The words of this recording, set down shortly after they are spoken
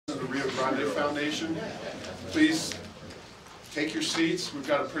Grande Foundation. Please take your seats. We've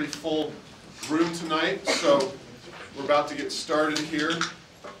got a pretty full room tonight, so we're about to get started here.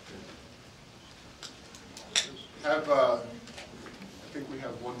 I think we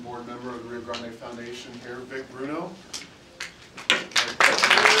have one board member of the Rio Grande Foundation here, Vic Bruno.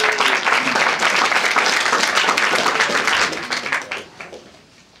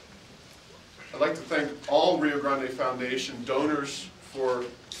 I'd like to thank all Rio Grande Foundation donors for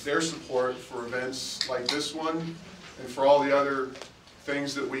their support for events like this one and for all the other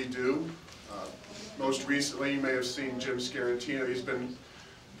things that we do. Most recently, you may have seen Jim Scarantino. He's been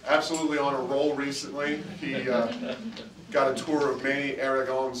absolutely on a roll recently. He got a tour of Manny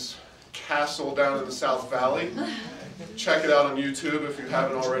Aragon's castle down in the South Valley. Check it out on YouTube if you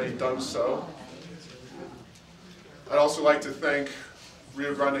haven't already done so. I'd also like to thank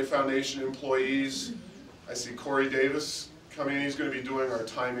Rio Grande Foundation employees. I see Corey Davis coming in. He's going to be doing our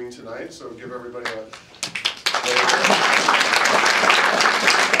timing tonight, so give everybody a...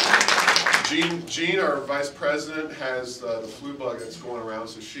 Jean, our vice president, has the flu bug that's going around,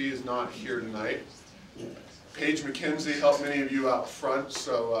 so she is not here tonight. Paige McKenzie helped many of you out front,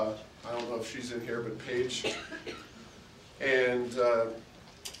 so I don't know if she's in here, but Paige. And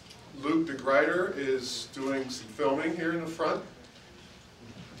Luke DeGreider is doing some filming here in the front.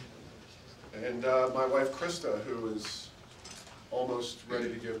 And my wife Krista, who is almost ready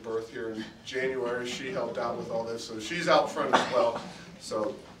to give birth here in January, she helped out with all this, so she's out front as well.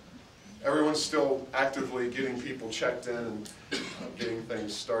 So everyone's still actively getting people checked in and getting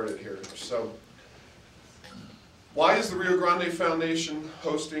things started here. So why is the Rio Grande Foundation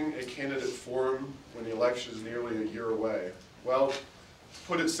hosting a candidate forum when the election is nearly a year away? Well,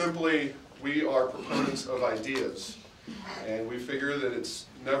 put it simply, we are proponents of ideas. And we figure that it's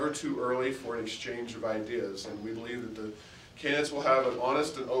never too early for an exchange of ideas. And we believe that the candidates will have an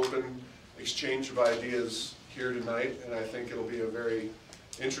honest and open exchange of ideas here tonight. And I think it'll be a very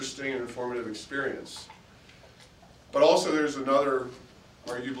interesting and informative experience. But also there's another,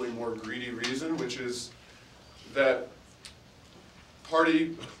 arguably more greedy reason, which is that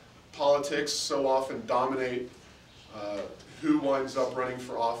party politics so often dominate who winds up running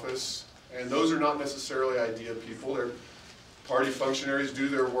for office. And those are not necessarily idea people. They're party functionaries, do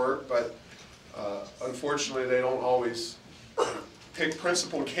their work, but unfortunately they don't always pick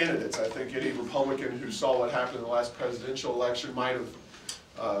principal candidates. I think any Republican who saw what happened in the last presidential election might have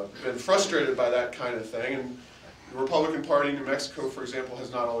been frustrated by that kind of thing. And the Republican Party in New Mexico, for example,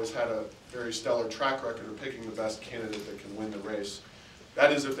 has not always had a very stellar track record of picking the best candidate that can win the race.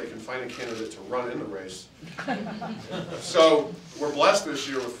 That is if they can find a candidate to run in the race. So we're blessed this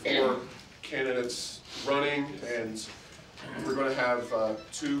year with 4 candidates running, and we're going to have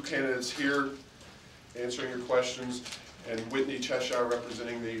 2 candidates here answering your questions, and Whitney Cheshire,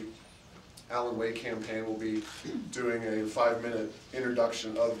 representing the Alan Way campaign, will be doing a 5-minute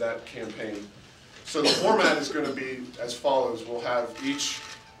introduction of that campaign. So the format is going to be as follows. We'll have each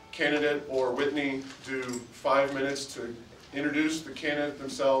candidate or Whitney do 5 minutes to introduce the candidate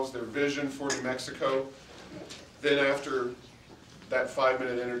themselves, their vision for New Mexico. Then after that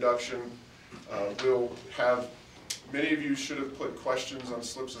 5-minute introduction, we'll have, many of you should have put questions on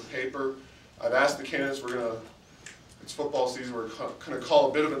slips of paper. I've asked the candidates, it's football season, we're going to call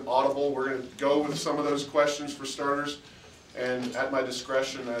a bit of an audible. We're going to go with some of those questions for starters, and at my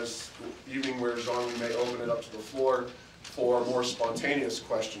discretion, as the evening wears on, we may open it up to the floor for more spontaneous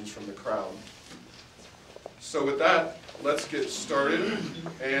questions from the crowd. So with that, let's get started,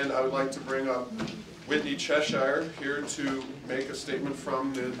 and I would like to bring up Whitney Cheshire here to make a statement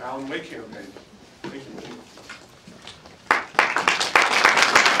from the Alan Way campaign. Thank you, Whitney.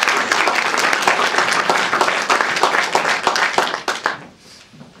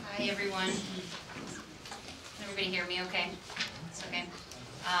 Hi, everyone. Can everybody hear me okay? It's okay.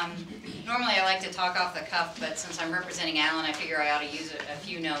 Normally I like to talk off the cuff, but since I'm representing Alan, I figure I ought to use a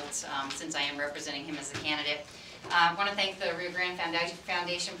few notes since I am representing him as the candidate. I want to thank the Rio Grande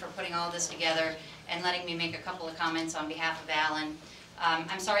Foundation for putting all this together and letting me make a couple of comments on behalf of Alan.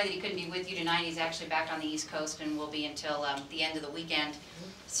 I'm sorry that he couldn't be with you tonight. He's actually back on the East Coast and will be until the end of the weekend.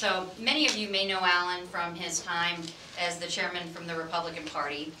 So many of you may know Alan from his time as the chairman from the Republican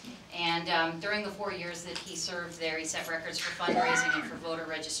Party. And during the 4 years that he served there, he set records for fundraising and for voter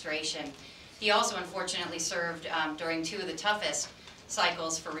registration. He also unfortunately served during 2 of the toughest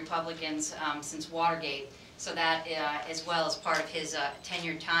cycles for Republicans since Watergate. So that as well as part of his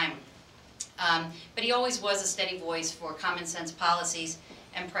tenured time. But he always was a steady voice for common sense policies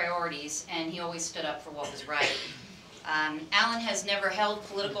and priorities, and he always stood up for what was right. Alan has never held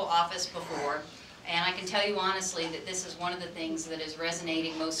political office before. And I can tell you honestly that this is one of the things that is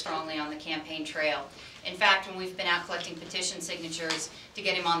resonating most strongly on the campaign trail. In fact, when we've been out collecting petition signatures to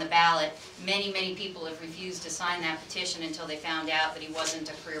get him on the ballot, many, many people have refused to sign that petition until they found out that he wasn't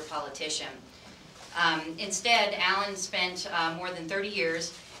a career politician. Instead, Alan spent more than 30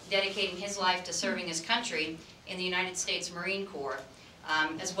 years dedicating his life to serving his country in the United States Marine Corps,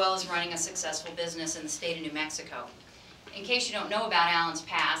 as well as running a successful business in the state of New Mexico. In case you don't know about Alan's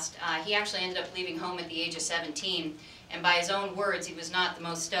past, he actually ended up leaving home at the age of 17, and by his own words, he was not the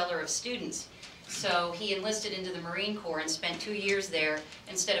most stellar of students. So he enlisted into the Marine Corps and spent 2 years there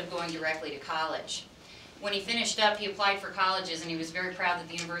instead of going directly to college. When he finished up, he applied for colleges, and he was very proud that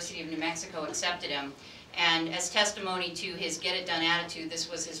the University of New Mexico accepted him. And as testimony to his get-it-done attitude, this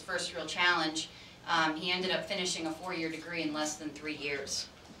was his first real challenge. He ended up finishing a 4-year degree in less than 3 years.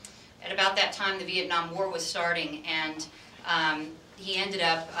 At about that time, the Vietnam War was starting, and he ended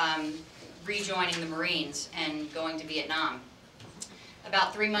up rejoining the Marines and going to Vietnam.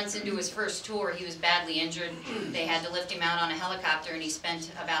 About 3 months into his first tour, he was badly injured. They had to lift him out on a helicopter, and he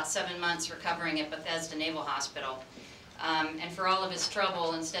spent about 7 months recovering at Bethesda Naval Hospital. And for all of his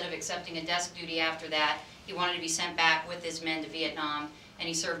trouble, instead of accepting a desk duty after that, he wanted to be sent back with his men to Vietnam, and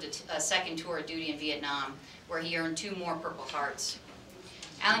he served a second tour of duty in Vietnam, where he earned 2 more Purple Hearts.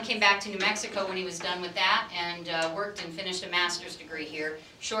 Alan came back to New Mexico when he was done with that, and worked and finished a master's degree here.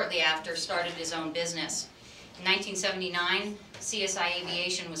 Shortly after, started his own business. In 1979, CSI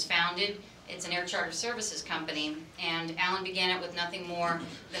Aviation was founded. It's an air charter services company, and Alan began it with nothing more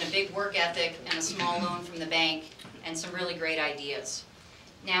than a big work ethic and a small loan from the bank and some really great ideas.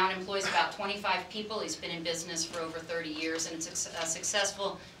 Now it employs about 25 people. He's been in business for over 30 years, and it's a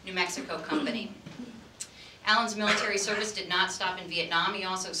successful New Mexico company. Alan's military service did not stop in Vietnam. He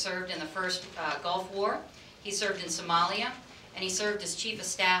also served in the first Gulf War. He served in Somalia, and he served as Chief of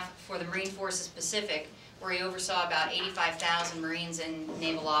Staff for the Marine Forces Pacific, where he oversaw about 85,000 Marines and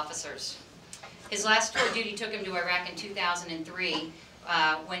naval officers. His last tour of duty took him to Iraq in 2003,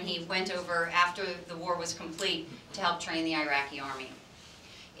 when he went over after the war was complete to help train the Iraqi army.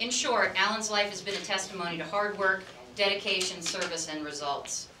 In short, Alan's life has been a testimony to hard work, dedication, service, and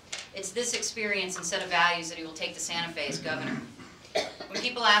results. It's this experience and set of values that he will take to Santa Fe as governor. When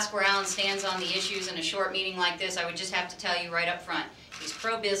people ask where Alan stands on the issues in a short meeting like this, I would just have to tell you right up front. He's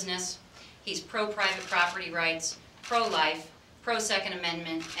pro-business, he's pro-private property rights, pro-life, pro-Second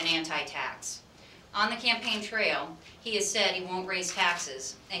Amendment, and anti-tax. On the campaign trail, he has said he won't raise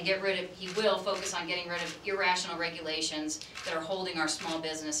taxes and he will focus on getting rid of irrational regulations that are holding our small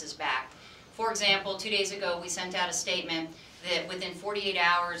businesses back. For example, 2 days ago we sent out a statement that within 48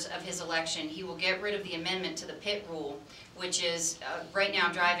 hours of his election, he will get rid of the amendment to the pit rule, which is right now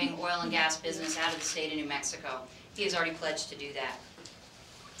driving oil and gas business out of the state of New Mexico. He has already pledged to do that.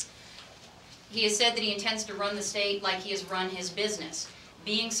 He has said that he intends to run the state like he has run his business,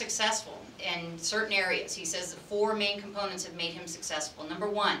 being successful in certain areas. He says the 4 main components have made him successful. Number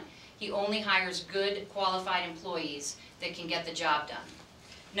 1, he only hires good, qualified employees that can get the job done.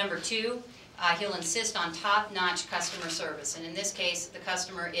 Number 2, he'll insist on top-notch customer service, and in this case, the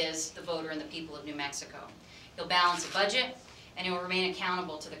customer is the voter and the people of New Mexico. He'll balance a budget, and he'll remain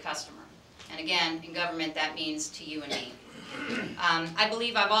accountable to the customer. And again, in government, that means to you and me.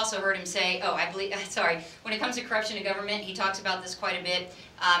 I've also heard him say, when it comes to corruption in government, he talks about this quite a bit.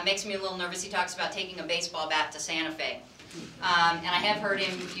 Makes me a little nervous. He talks about taking a baseball bat to Santa Fe. And I have heard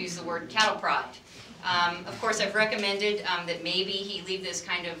him use the word cattle prod. Of course, I've recommended that maybe he leave this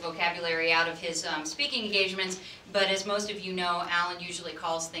kind of vocabulary out of his speaking engagements, but as most of you know, Alan usually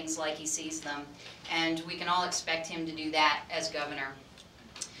calls things like he sees them, and we can all expect him to do that as governor.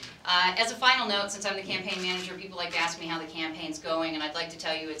 As a final note, since I'm the campaign manager, people like to ask me how the campaign's going, and I'd like to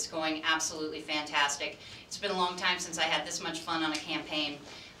tell you it's going absolutely fantastic. It's been a long time since I had this much fun on a campaign.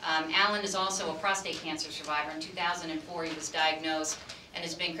 Alan is also a prostate cancer survivor. In 2004, he was diagnosed and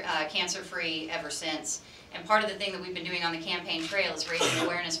has been cancer-free ever since. And part of the thing that we've been doing on the campaign trail is raising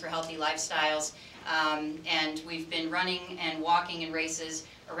awareness for healthy lifestyles. And we've been running and walking in races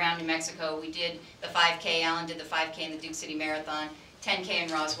around New Mexico. We did the 5K. Alan did the 5K in the Duke City Marathon. 10K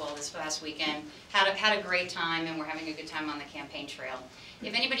in Roswell this past weekend. Had a great time, and we're having a good time on the campaign trail.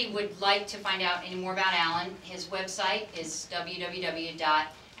 If anybody would like to find out any more about Alan, his website is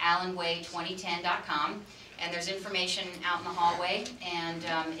www.alanway2010.com, and there's information out in the hallway. And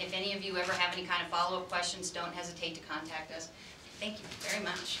if any of you ever have any kind of follow-up questions, don't hesitate to contact us. Thank you very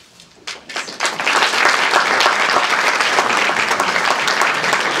much.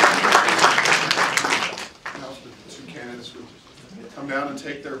 Now, the 2 candidates would come down and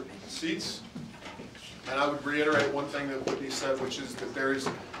take their seats. And I would reiterate one thing that Whitney said, which is that there is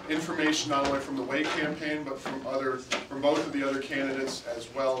information not only from the Wait campaign, but from both of the other candidates as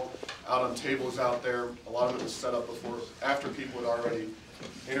well, out on tables out there. A lot of it was set up after people had already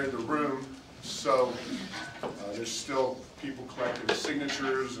entered the room. So there's still people collecting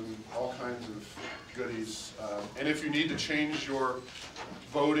signatures and all kinds of goodies. And if you need to change your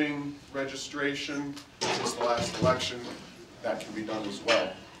voting registration since the last election, that can be done as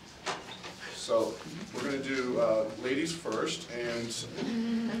well. So we're going to do ladies first, and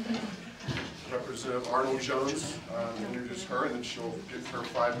Representative Arnold Jones, introduce her, and then she'll give her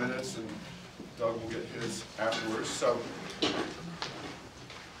 5 minutes, and Doug will get his afterwards. So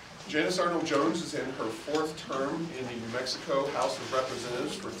Janice Arnold Jones is in her 4th term in the New Mexico House of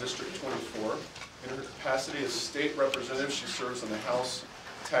Representatives for District 24. In her capacity as state representative, she serves on the House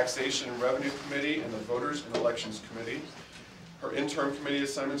Taxation and Revenue Committee and the Voters and Elections Committee. Her interim committee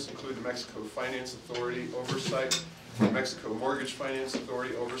assignments include the Mexico Finance Authority oversight, the Mexico Mortgage Finance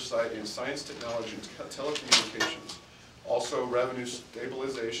Authority oversight, and Science, Technology, and Telecommunications. Also, revenue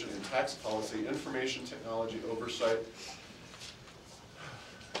stabilization and tax policy, information technology oversight.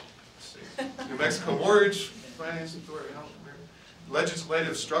 New Mexico Mortgage Finance Authority,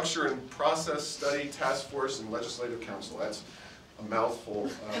 Legislative Structure and Process Study Task Force, and Legislative Council. That's a mouthful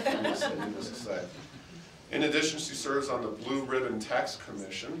for me to say. In addition, she serves on the Blue Ribbon Tax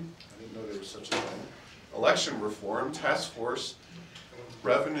Commission. I didn't know there was such a thing. Election Reform Task Force,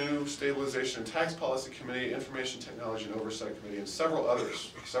 Revenue Stabilization and Tax Policy Committee, Information Technology and Oversight Committee, and several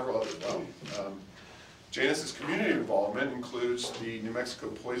others. Janice's community involvement includes the New Mexico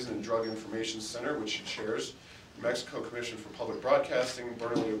Poison and Drug Information Center, which she chairs, New Mexico Commission for Public Broadcasting,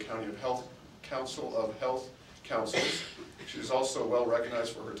 Bernalillo County of Health Council of Health Councils. She is also well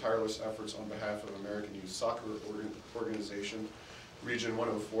recognized for her tireless efforts on behalf of American Youth Soccer Organization, Region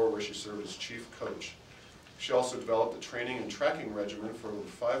 104, where she served as chief coach. She also developed a training and tracking regimen for over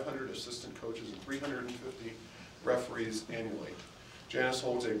 500 assistant coaches and 350 referees annually. Janice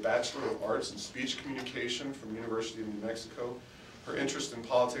holds a Bachelor of Arts in Speech Communication from the University of New Mexico. Her interest in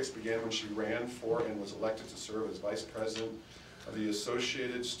politics began when she ran for and was elected to serve as vice president of the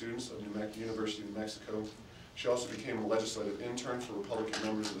Associated Students of University of New Mexico. She also became a legislative intern for Republican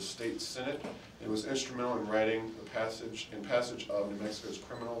members of the state Senate and was instrumental in writing the passage of New Mexico's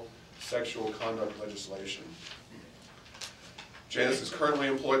criminal sexual conduct legislation. Janice is currently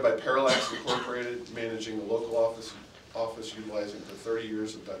employed by Parallax Incorporated, managing the local office utilizing her 30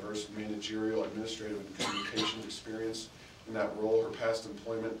 years of diverse managerial, administrative, and communications experience. In that role, her past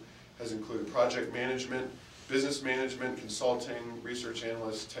employment has included project management, business management, consulting, research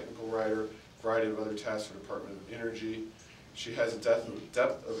analyst, technical writer, a variety of other tasks for the Department of Energy. She has a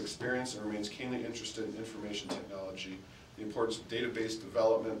depth of experience and remains keenly interested in information technology, the importance of database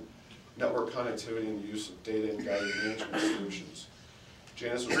development, network connectivity, and the use of data and guided management solutions.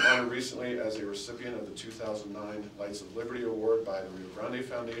 Janice was honored recently as a recipient of the 2009 Lights of Liberty Award by the Rio Grande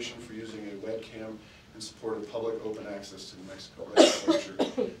Foundation for using a webcam in support of public open access to New Mexico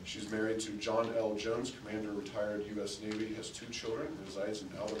legislature. She's married to John L. Jones, Commander, retired U.S. Navy, has 2 children, and resides in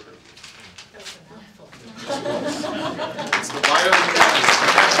Albuquerque. That's a mouthful. It's the bio.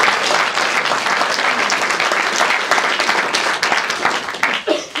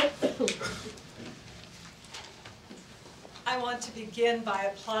 I want to begin by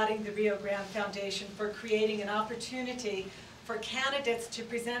applauding the Rio Grande Foundation for creating an opportunity for candidates to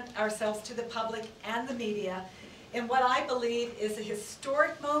present ourselves to the public and the media in what I believe is a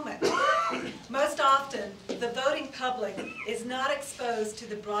historic moment. Most often, the voting public is not exposed to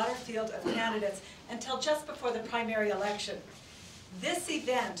the broader field of candidates until just before the primary election. This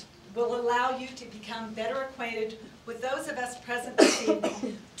event will allow you to become better acquainted with those of us present this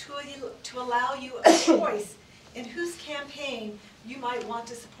evening to allow you a choice in whose campaign you might want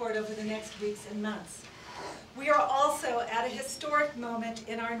to support over the next weeks and months. We are also at a historic moment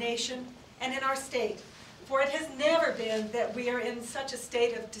in our nation and in our state, for it has never been that we are in such a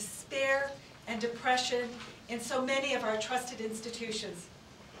state of despair and depression in so many of our trusted institutions.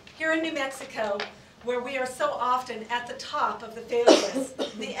 Here in New Mexico, where we are so often at the top of the failure list,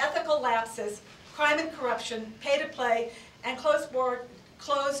 the ethical lapses, crime and corruption, pay to play, and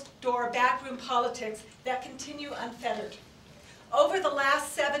closed-door backroom politics that continue unfettered. Over the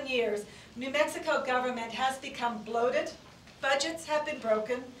last 7 years, New Mexico government has become bloated, budgets have been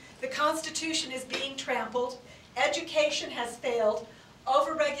broken, the Constitution is being trampled, education has failed,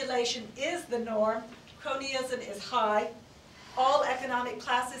 overregulation is the norm, cronyism is high, all economic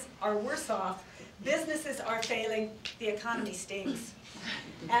classes are worse off, businesses are failing, the economy stinks.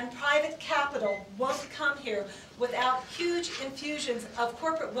 and private capital won't come here without huge infusions of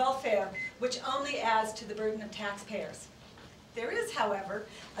corporate welfare, which only adds to the burden of taxpayers. There is, however,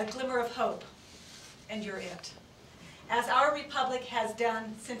 a glimmer of hope, and you're it. As our republic has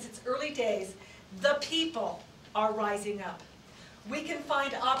done since its early days, the people are rising up. We can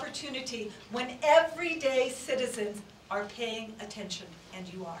find opportunity when everyday citizens are paying attention,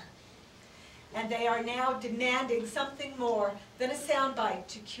 and you are. And they are now demanding something more than a soundbite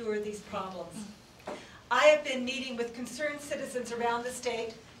to cure these problems. I have been meeting with concerned citizens around the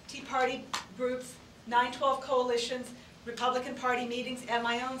state, Tea Party groups, 9/12 coalitions, Republican Party meetings, and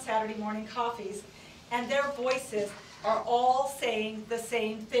my own Saturday morning coffees, and their voices are all saying the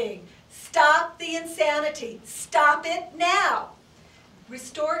same thing. Stop the insanity. Stop it now.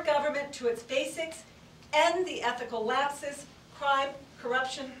 Restore government to its basics, end the ethical lapses, crime,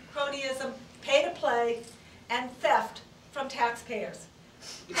 corruption, cronyism, pay to play, and theft from taxpayers.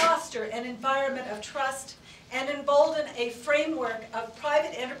 Foster an environment of trust and embolden a framework of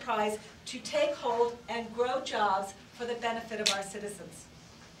private enterprise to take hold and grow jobs for the benefit of our citizens.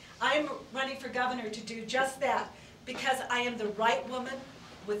 I am running for governor to do just that because I am the right woman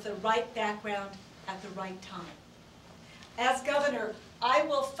with the right background at the right time. As governor, I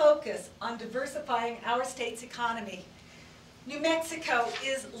will focus on diversifying our state's economy. New Mexico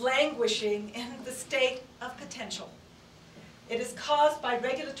is languishing in the state of potential. It is caused by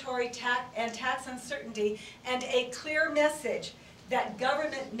regulatory tax uncertainty and a clear message that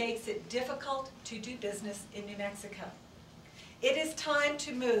government makes it difficult to do business in New Mexico. It is time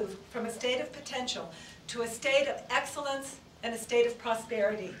to move from a state of potential to a state of excellence and a state of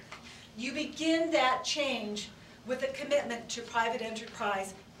prosperity. You begin that change with a commitment to private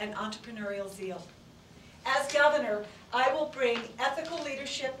enterprise and entrepreneurial zeal. As governor, I will bring ethical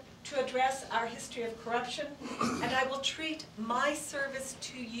leadership to address our history of corruption, and I will treat my service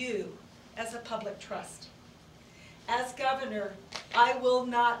to you as a public trust. As governor, I will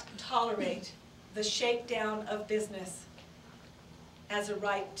not tolerate the shakedown of business as a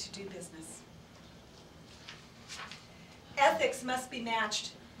right to do business. Ethics must be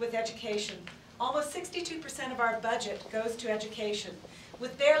matched with education. Almost 62% of our budget goes to education,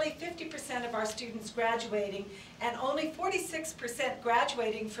 with barely 50% of our students graduating and only 46%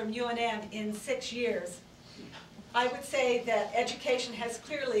 graduating from UNM in 6 years. I would say that education has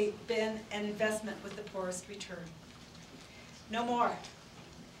clearly been an investment with the poorest return. No more.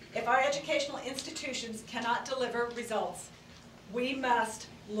 If our educational institutions cannot deliver results, we must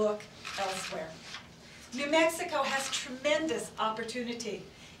look elsewhere. New Mexico has tremendous opportunity.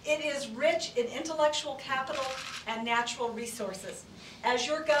 It is rich in intellectual capital and natural resources. As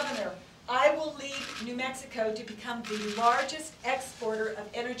your governor, I will lead New Mexico to become the largest exporter of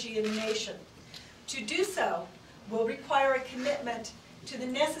energy in the nation. To do so will require a commitment to the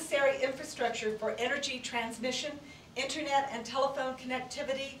necessary infrastructure for energy transmission, internet and telephone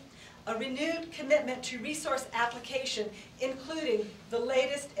connectivity, a renewed commitment to resource application, including the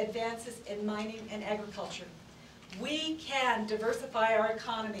latest advances in mining and agriculture. We can diversify our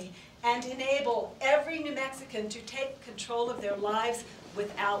economy and enable every New Mexican to take control of their lives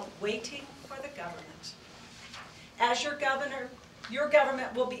without waiting for the government. As your governor, your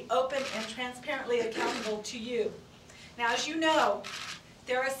government will be open and transparently accountable to you. Now, as you know,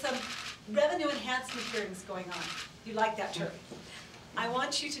 there are some revenue enhancement hearings going on. You like that term. I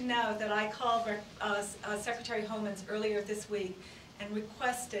want you to know that I called Secretary Homans earlier this week and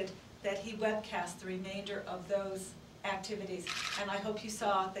requested that he webcast the remainder of those activities, and I hope you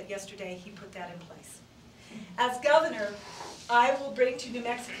saw that yesterday he put that in place. As governor, I will bring to New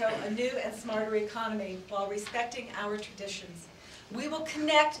Mexico a new and smarter economy while respecting our traditions. We will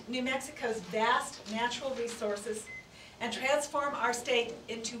connect New Mexico's vast natural resources and transform our state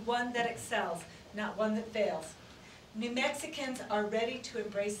into one that excels, not one that fails. New Mexicans are ready to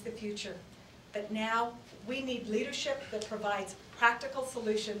embrace the future, but now we need leadership that provides practical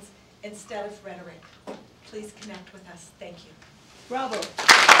solutions instead of rhetoric. Please connect with us. Thank you. Bravo.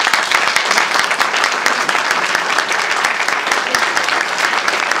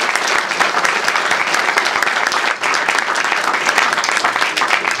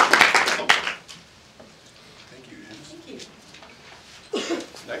 Thank you, James. Thank you.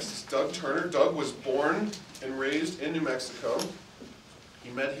 Next is Doug Turner. Doug was born and raised in New Mexico.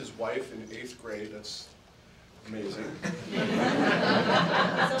 He met his wife in 8th grade. That's amazing.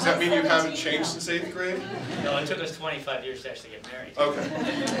 Does that mean you haven't changed since 8th grade? No, it took us 25 years to actually get married. Okay.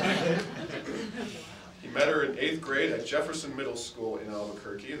 He met her in 8th grade at Jefferson Middle School in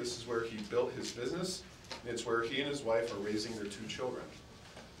Albuquerque. This is where he built his business, and it's where he and his wife are raising their 2 children.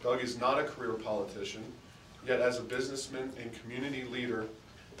 Doug is not a career politician, yet as a businessman and community leader,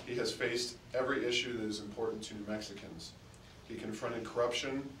 He has faced every issue that is important to New Mexicans. He confronted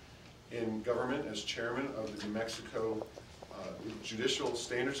corruption in government as chairman of the New Mexico Judicial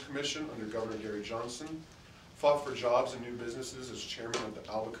Standards Commission under Governor Gary Johnson, fought for jobs and new businesses as chairman of the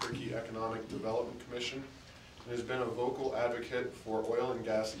Albuquerque Economic Development Commission, and has been a vocal advocate for oil and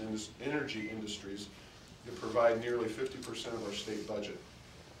gas and energy industries that provide nearly 50% of our state budget.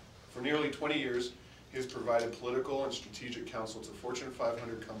 For nearly 20 years, he has provided political and strategic counsel to Fortune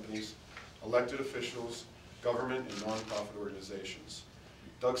 500 companies, elected officials, government, and nonprofit organizations.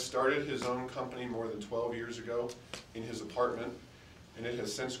 Doug started his own company more than 12 years ago in his apartment, and it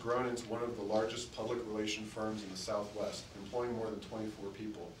has since grown into one of the largest public relation firms in the Southwest, employing more than 24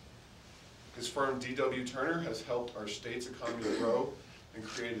 people. His firm, D.W. Turner, has helped our state's economy grow and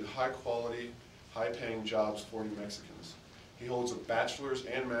created high-quality, high-paying jobs for New Mexicans. He holds a bachelor's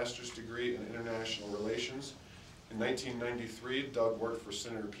and master's degree in international relations. In 1993, Doug worked for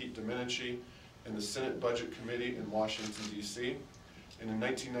Senator Pete Domenici in the Senate Budget Committee in Washington, D.C., and in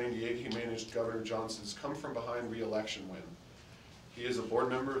 1998, he managed Governor Johnson's come-from-behind re-election win. He is a board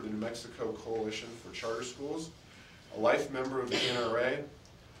member of the New Mexico Coalition for Charter Schools, a life member of the NRA,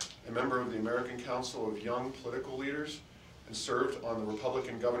 a member of the American Council of Young Political Leaders, and served on the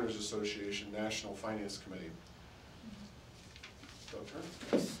Republican Governors Association National Finance Committee. Doug Turner.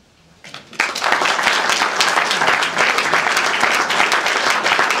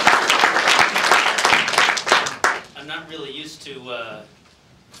 I'm not really used to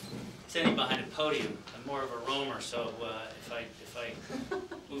standing behind a podium. I'm more of a roamer, so if I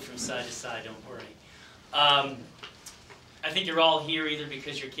move from side to side, don't worry. I think you're all here either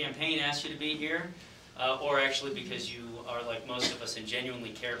because your campaign asked you to be here, or actually because you are like most of us and genuinely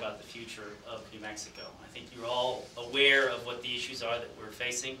care about the future of New Mexico. I think you're all aware of what the issues are that we're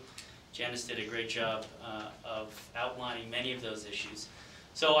facing. Janice did a great job of outlining many of those issues.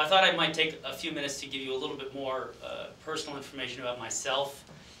 So I thought I might take a few minutes to give you a little bit more personal information about myself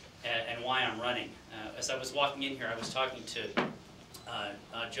and why I'm running. As I was walking in here, I was talking to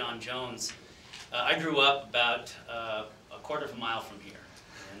John Jones. I grew up about a quarter of a mile from here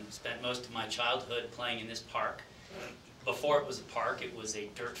and spent most of my childhood playing in this park. Before it was a park, it was a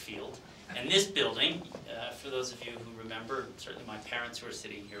dirt field. And this building, for those of you who remember, certainly my parents who are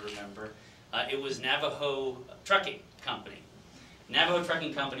sitting here remember, it was Navajo Trucking Company. Navajo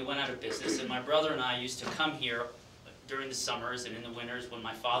Trucking Company went out of business, and my brother and I used to come here during the summers and in the winters when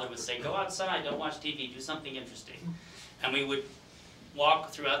my father would say, go outside, don't watch TV, do something interesting. And we would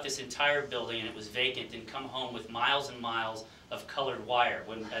walk throughout this entire building, and it was vacant, and come home with miles and miles of colored wire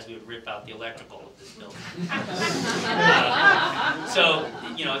as we would rip out the electrical of this building. So,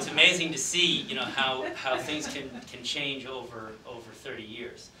 you know, it's amazing to see, you know, how things can change over 30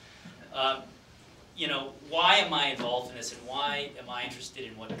 years. You know, why am I involved in this, and why am I interested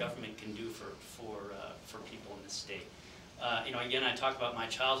in what government can do for people in this state? You know, again, I talk about my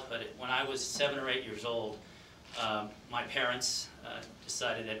childhood. When I was 7 or 8 years old, my parents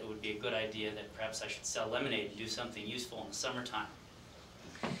decided that it would be a good idea that perhaps I should sell lemonade and do something useful in the summertime.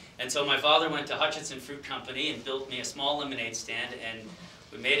 And so my father went to Hutchinson Fruit Company and built me a small lemonade stand, and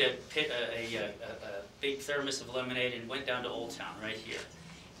we made a big thermos of lemonade and went down to Old Town right here.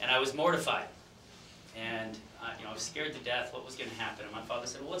 And I was mortified. And you know, I was scared to death what was going to happen. And my father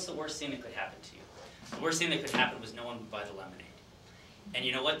said, well, what's the worst thing that could happen to you? The worst thing that could happen was no one would buy the lemonade. And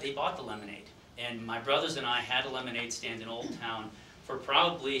you know what? They bought the lemonade. And my brothers and I had a lemonade stand in Old Town for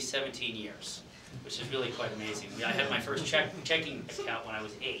probably 17 years, which is really quite amazing. I had my first checking account when I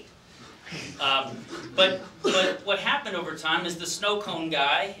was 8. But what happened over time is the snow cone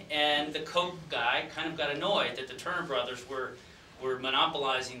guy and the Coke guy kind of got annoyed that the Turner brothers were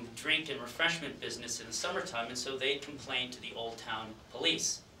monopolizing the drink and refreshment business in the summertime, and so they complained to the Old Town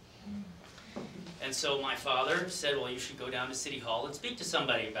police. And so my father said, well, you should go down to City Hall and speak to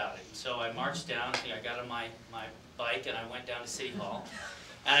somebody about it. And so I marched down, I got on my bike, and I went down to City Hall.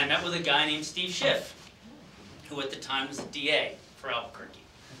 And I met with a guy named Steve Schiff, who at the time was the DA for Albuquerque.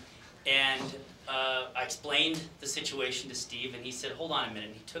 And I explained the situation to Steve, and he said, hold on a minute.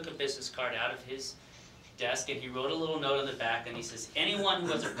 And he took a business card out of his desk, and he wrote a little note on the back, and he says, anyone who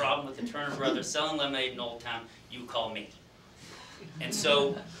has a problem with the Turner brothers selling lemonade in Old Town, you call me. And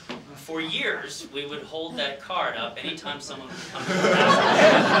so, for years, we would hold that card up anytime someone would come to the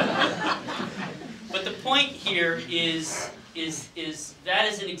house. But the point here is that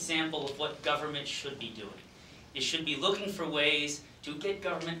is an example of what government should be doing. It should be looking for ways to get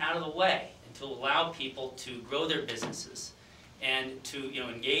government out of the way and to allow people to grow their businesses and to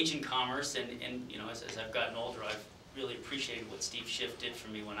engage in commerce. And as I've gotten older, I've really appreciated what Steve Schiff did for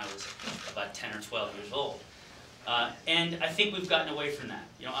me when I was about 10 or 12 years old. And I think we've gotten away from that.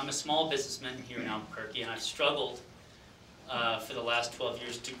 You know, I'm a small businessman here in Albuquerque, and I've struggled for the last 12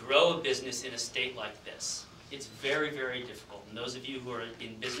 years to grow a business in a state like this. It's very, very difficult. And those of you who are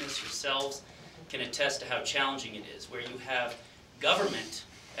in business yourselves can attest to how challenging it is, where you have government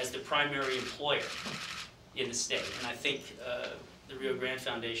as the primary employer in the state. And I think the Rio Grande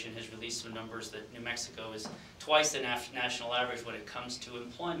Foundation has released some numbers that New Mexico is twice the national average when it comes to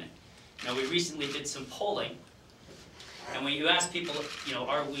employment. Now, we recently did some polling, and when you ask people, you know,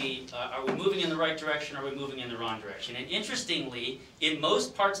 are we moving in the right direction, or are we moving in the wrong direction? And interestingly, in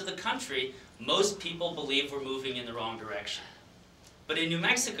most parts of the country, most people believe we're moving in the wrong direction. But in New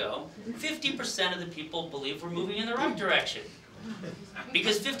Mexico, 50% of the people believe we're moving in the right direction.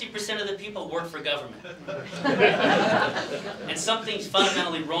 Because 50% of the people work for government. And something's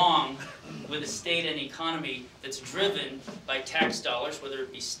fundamentally wrong with a state and economy that's driven by tax dollars, whether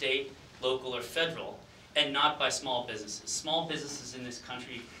it be state, local, or federal, and not by small businesses. Small businesses in this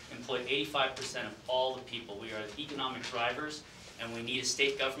country employ 85% of all the people. We are the economic drivers, and we need a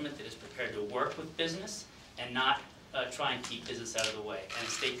state government that is prepared to work with business and not try and keep business out of the way. And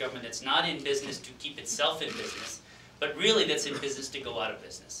a state government that's not in business to keep itself in business, but really that's in business to go out of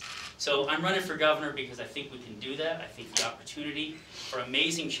business. So I'm running for governor because I think we can do that. I think the opportunity for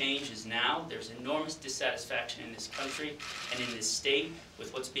amazing change is now. There's enormous dissatisfaction in this country and in this state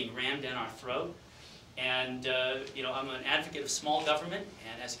with what's being rammed down our throat. And you know, I'm an advocate of small government,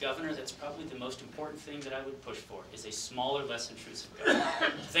 and as governor, that's probably the most important thing that I would push for, is a smaller, less intrusive government.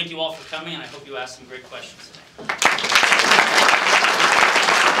 Thank you all for coming, and I hope you ask some great questions today.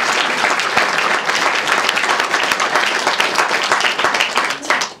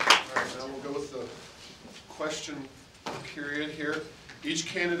 Question period here. Each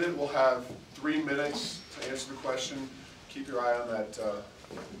candidate will have 3 minutes to answer the question. Keep your eye on that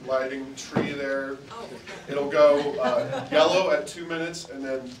lighting tree there. It'll go yellow at 2 minutes, and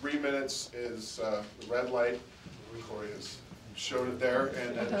then 3 minutes is the red light. Corey has showed it there,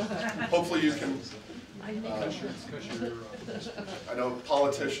 and hopefully you can. I know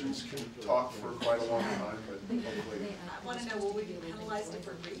politicians can talk for quite a long time, but hopefully. I want to know, will we be penalized if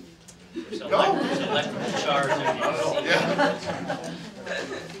we're brief? There's No. electrical charge. Yeah.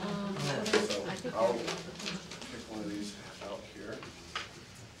 So I'll pick one of these out here.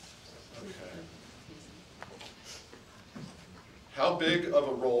 Okay. How big of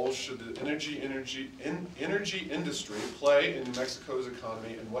a role should the energy industry play in New Mexico's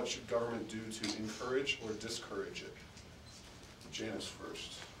economy, and what should government do to encourage or discourage it? Janice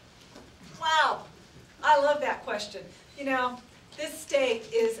first. Wow, I love that question. You know, this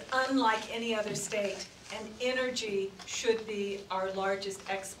state is unlike any other state, and energy should be our largest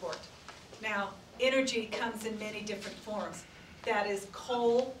export. Now, energy comes in many different forms. That is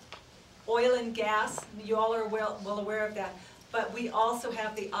coal, oil and gas, you all are well aware of that, but we also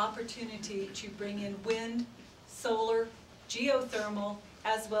have the opportunity to bring in wind, solar, geothermal,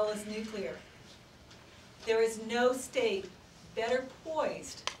 as well as nuclear. There is no state better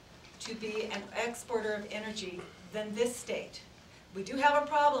poised to be an exporter of energy than this state. We do have a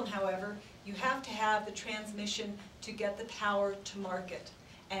problem, however. You have to have the transmission to get the power to market,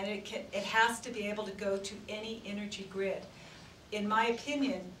 and it has to be able to go to any energy grid. In my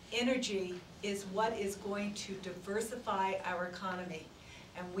opinion, energy is what is going to diversify our economy,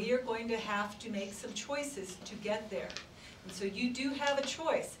 and we are going to have to make some choices to get there. And so you do have a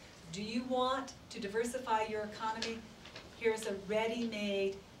choice. Do you want to diversify your economy? Here's a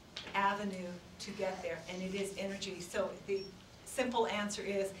ready-made avenue to get there, and it is energy. So the simple answer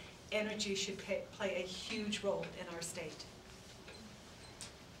is energy should play a huge role in our state.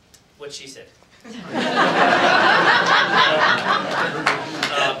 What she said.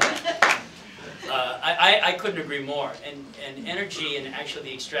 I couldn't agree more. And energy and actually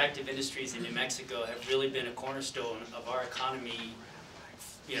the extractive industries in New Mexico have really been a cornerstone of our economy,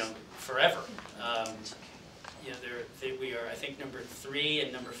 you know, forever. You know, we are, I think, number 3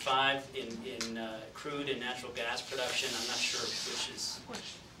 and number 5 in crude and natural gas production. I'm not sure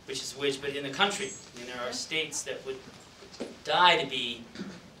which is which, but in the country, I mean, there are states that would die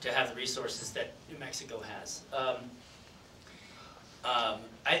to have the resources that New Mexico has.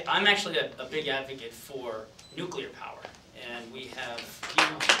 I'm actually a big advocate for nuclear power, and we have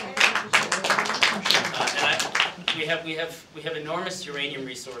we have enormous uranium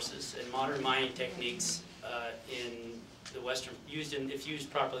resources and modern mining techniques in the western, if used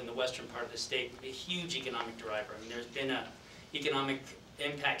properly in the western part of the state, would be a huge economic driver. I mean, there's been an economic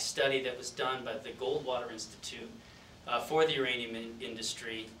impact study that was done by the Goldwater Institute for the uranium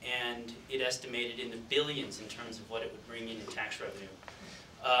industry, and it estimated in the billions in terms of what it would bring in tax revenue.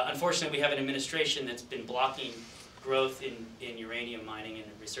 Unfortunately, we have an administration that's been blocking growth in uranium mining and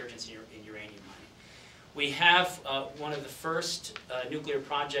a resurgence in uranium mining. We have one of the first nuclear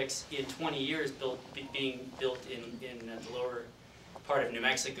projects in 20 years being built in the lower part of New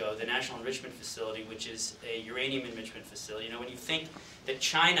Mexico, the National Enrichment Facility, which is a uranium enrichment facility. You know, when you think that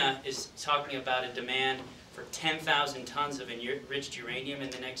China is talking about a demand for 10,000 tons of enriched uranium in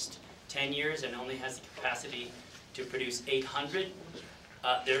the next 10 years and only has the capacity to produce 800,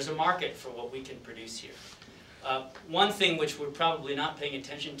 there's a market for what we can produce here. One thing which we're probably not paying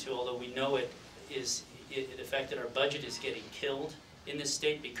attention to, although we know it, is the fact that our budget is getting killed in this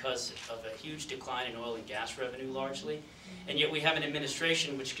state because of a huge decline in oil and gas revenue largely. And yet we have an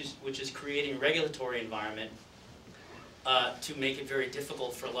administration which is creating a regulatory environment to make it very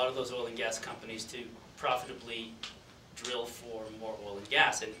difficult for a lot of those oil and gas companies to profitably drill for more oil and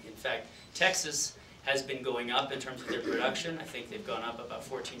gas. And in fact, Texas has been going up in terms of their production. I think they've gone up about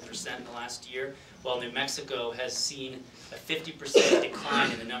 14% in the last year, while New Mexico has seen a 50% decline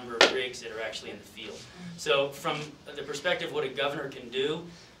in the number of rigs that are actually in the field. So from the perspective of what a governor can do,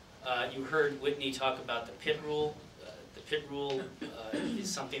 you heard Whitney talk about the pit rule. The pit rule is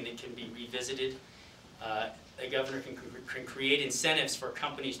something that can be revisited. A governor can create incentives for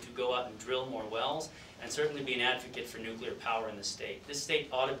companies to go out and drill more wells, and certainly be an advocate for nuclear power in the state. This state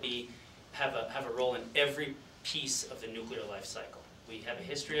ought to have a role in every piece of the nuclear life cycle. We have a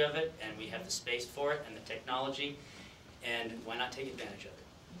history of it, and we have the space for it and the technology, and why not take advantage of it?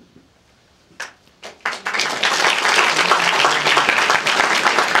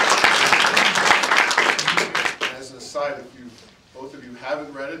 As an aside, if both of you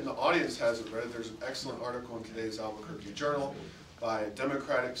haven't read it and the audience hasn't read it, there's an excellent article in today's Albuquerque Journal by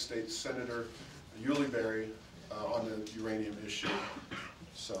Democratic State Senator Yuli Berry on the uranium issue.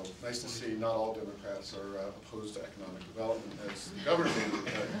 So nice to see not all Democrats are opposed to economic development as the governor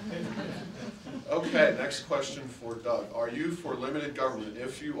indicated. Okay, next question for Doug. Are you for limited government?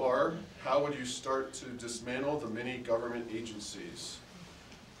 If you are, how would you start to dismantle the many government agencies?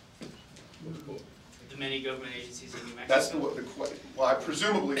 The many government agencies in New Mexico? That's well,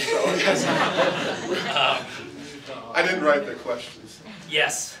 presumably so, yes. I didn't write the questions.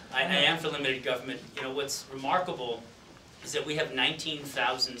 Yes, I am for limited government. You know, what's remarkable is that we have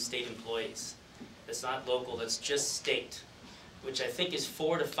 19,000 state employees. That's not local, that's just state, which I think is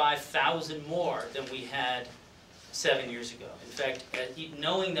 4,000 to 5,000 more than we had 7 years ago. In fact,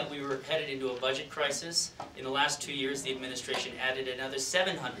 knowing that we were headed into a budget crisis, in the last 2 years the administration added another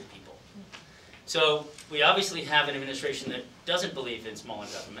 700 people. So we obviously have an administration that doesn't believe in smaller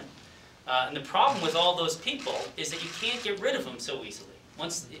government. And the problem with all those people is that you can't get rid of them so easily.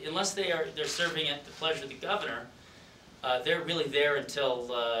 Unless they're serving at the pleasure of the governor, they're really there until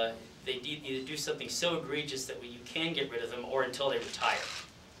they either do something so egregious that you can get rid of them, or until they retire.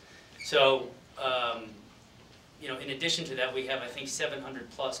 So, you know, in addition to that, we have, I think,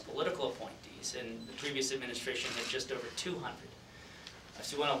 700 plus political appointees, and the previous administration had just over 200.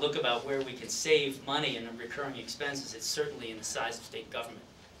 So we want to look about where we can save money in recurring expenses. It's certainly in the size of state government.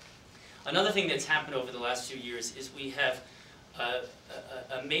 Another thing that's happened over the last few years is we have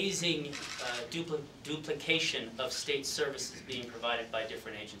amazing duplication of state services being provided by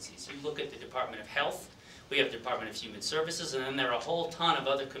different agencies. You look at the Department of Health, we have the Department of Human Services, and then there are a whole ton of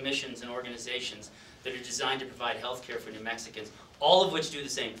other commissions and organizations that are designed to provide health care for New Mexicans, all of which do the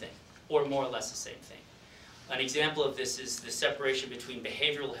same thing, or more or less the same thing. An example of this is the separation between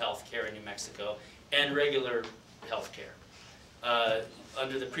behavioral health care in New Mexico and regular health care.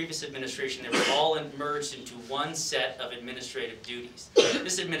 Under the previous administration, they were all merged into one set of administrative duties.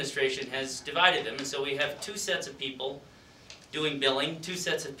 This administration has divided them, and so we have two sets of people doing billing, two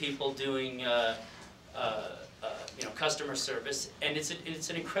sets of people doing you know, customer service, and it's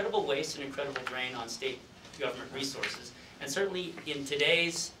an incredible waste, an incredible drain on state government resources, and certainly in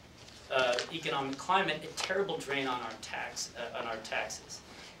today's economic climate, a terrible drain on our taxes.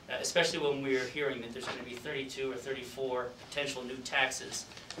 Especially when we're hearing that there's going to be 32 or 34 potential new taxes.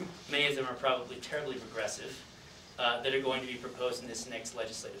 Many of them are probably terribly regressive, that are going to be proposed in this next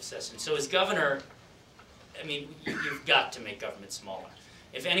legislative session. So as governor, I mean, you've got to make government smaller.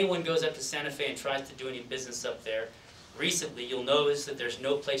 If anyone goes up to Santa Fe and tries to do any business up there, recently you'll notice that there's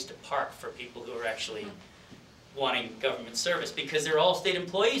no place to park for people who are actually wanting government service, because they're all state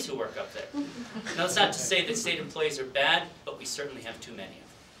employees who work up there. Now, that's not to say that state employees are bad, but we certainly have too many of them.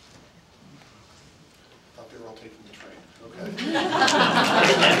 They were all taking the train. Okay.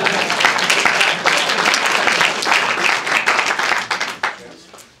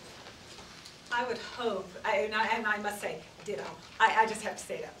 I would hope, and I must say, ditto, I just have to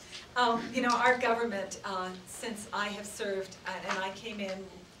say that. You know, our government, since I have served, and I came in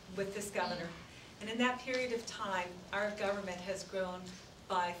with this governor, and in that period of time, our government has grown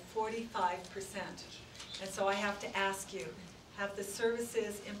by 45%. And so I have to ask you, have the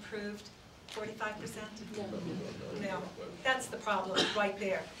services improved 45%? No. That's the problem right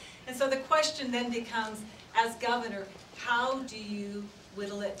there. And so the question then becomes, as governor, how do you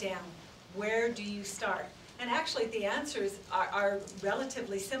whittle it down? Where do you start? And actually the answers are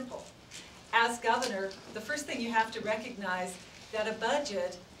relatively simple. As governor, the first thing you have to recognize that a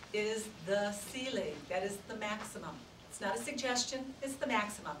budget is the ceiling, that is the maximum. It's not a suggestion, it's the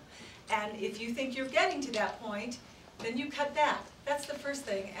maximum. And if you think you're getting to that point, then you cut back. That's the first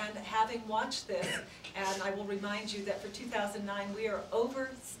thing. And having watched this, and I will remind you that for 2009, we are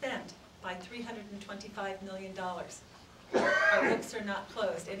overspent by $325 million. Our books are not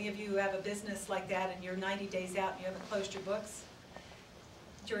closed. Any of you who have a business like that and you're 90 days out and you haven't closed your books,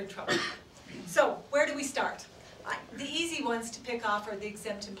 you're in trouble. So where do we start? The easy ones to pick off are the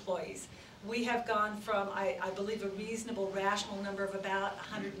exempt employees. We have gone from, I believe, a reasonable, rational number of about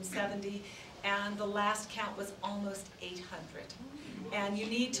 170, and the last count was almost 800. And you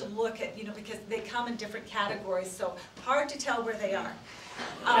need to look at, you know, because they come in different categories, so hard to tell where they are.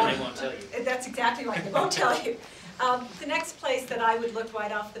 And they won't tell you. That's exactly right, they won't tell you. The next place that I would look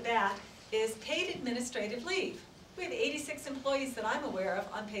right off the bat is paid administrative leave. We have 86 employees that I'm aware of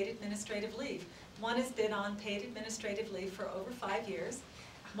on paid administrative leave. One has been on paid administrative leave for over 5 years.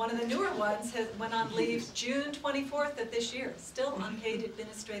 One of the newer ones went on leave June 24th of this year, still on paid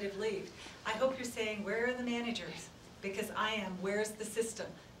administrative leave. I hope you're saying, where are the managers? Because I am, where's the system?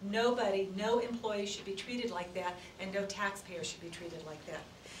 Nobody, no employee should be treated like that, and no taxpayer should be treated like that.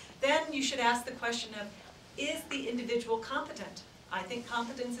 Then you should ask the question of, is the individual competent? I think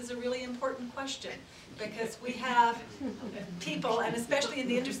competence is a really important question, because we have people, and especially in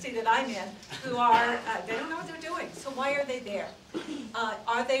the industry that I'm in, who are, they don't know what they're doing, so why are they there?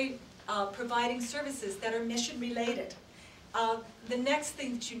 Are they providing services that are mission related? The next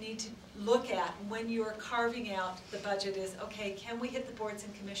thing that you need to look at when you're carving out the budget is, okay, can we hit the boards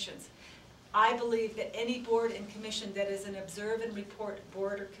and commissions? I believe that any board and commission that is an observe and report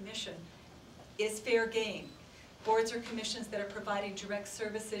board or commission is fair game. Boards or commissions that are providing direct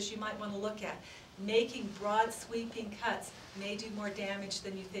services you might want to look at. Making broad sweeping cuts may do more damage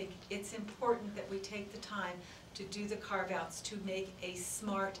than you think. It's important that we take the time to do the carve-outs to make a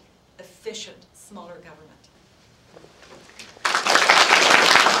smart, efficient, smaller government.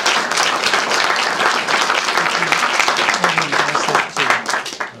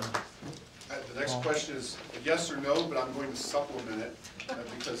 The next question is a yes or no, but I'm going to supplement it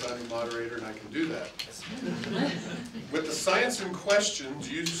because I'm a moderator and I can do that. With the science in question,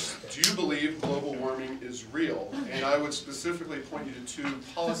 do you believe global warming is real? And I would specifically point you to 2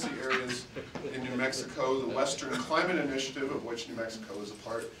 policy areas in New Mexico, the Western Climate Initiative, of which New Mexico is a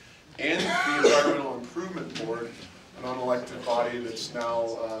part, and the Environmental Improvement Board, an unelected body that's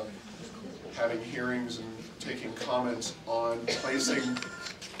now having hearings and taking comments on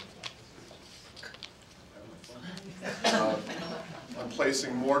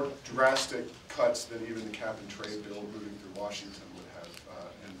placing more drastic cuts than even the cap and trade bill moving through Washington would have,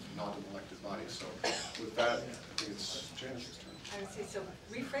 and not an elected body. So with that, I think it's Janice's turn. I would say, so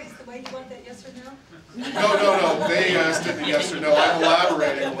rephrase the way you want that, yes or no? No. They asked it the yes or no. I'm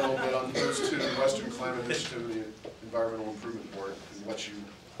elaborating a little bit on those 2, the Western Climate Initiative and the Environmental Improvement Board, and what you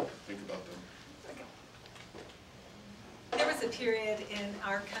think about them. There was a period in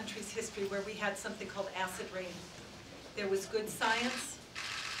our country's history where we had something called acid rain. There was good science.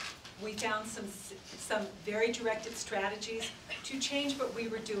 We found some very directed strategies to change what we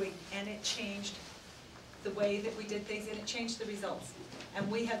were doing, and it changed the way that we did things, and it changed the results.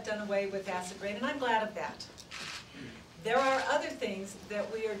 And we have done away with acid rain, and I'm glad of that. There are other things that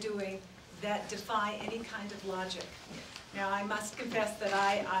we are doing that defy any kind of logic. Now, I must confess that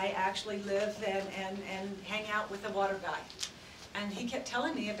I actually live and hang out with a water guy. And he kept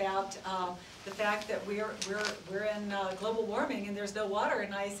telling me about the fact that we're in global warming and there's no water.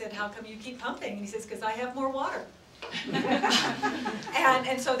 And I said, how come you keep pumping? And he says, because I have more water.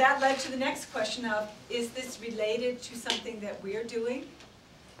 and so that led to the next question of, is this related to something that we're doing?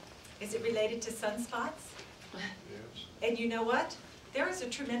 Is it related to sunspots? Yes. And you know what? There is a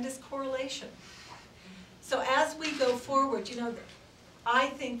tremendous correlation. So as we go forward, you know, I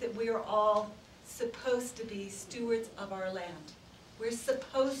think that we are all supposed to be stewards of our land. We're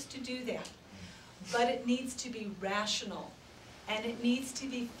supposed to do that. But it needs to be rational, and it needs to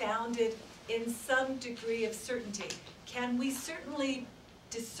be founded in some degree of certainty. Can we certainly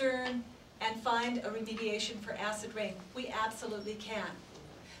discern and find a remediation for acid rain? We absolutely can.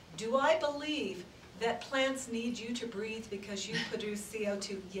 Do I believe that plants need you to breathe because you produce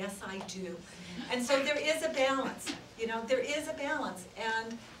CO2? Yes, I do. And so there is a balance, you know, there is a balance.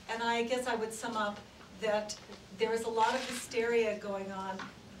 And I guess I would sum up that there is a lot of hysteria going on,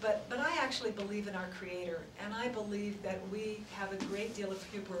 but I actually believe in our Creator, and I believe that we have a great deal of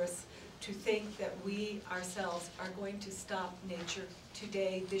hubris to think that we ourselves are going to stop nature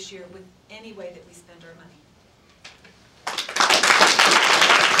today, this year, with any way that we spend our money.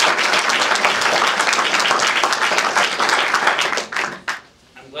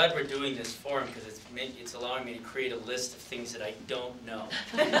 I'm glad we're doing this forum because it's allowing me to create a list of things that I don't know.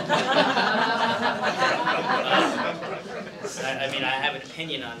 I mean, I have an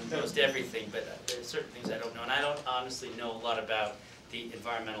opinion on most everything, but there are certain things I don't know, and I don't honestly know a lot about the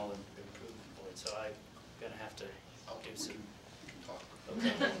Environmental Improvement Board, so I'm going to have to do some.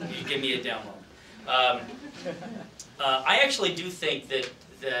 Okay, you give me a download. I actually do think that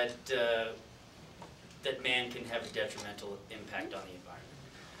man can have a detrimental impact on the environment.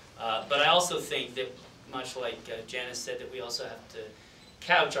 But I also think that, much like Janice said, that we also have to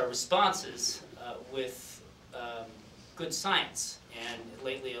couch our responses with good science. And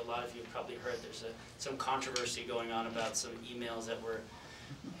lately, a lot of you have probably heard there's some controversy going on about some emails that were,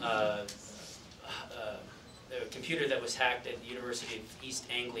 a computer that was hacked at the University of East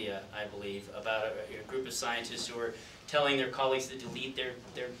Anglia, I believe, about a group of scientists who were telling their colleagues to delete their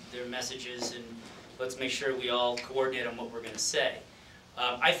messages, and let's make sure we all coordinate on what we're going to say.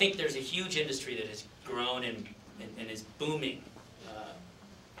 I think there's a huge industry that has grown and is booming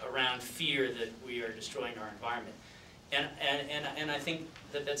around fear that we are destroying our environment. And I think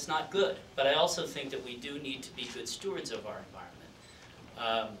that that's not good. But I also think that we do need to be good stewards of our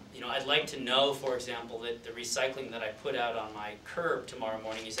environment. You know, I'd like to know, for example, that the recycling that I put out on my curb tomorrow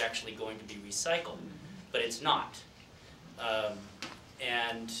morning is actually going to be recycled. But it's not.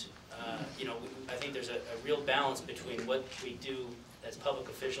 You know, I think there's a real balance between what we do as public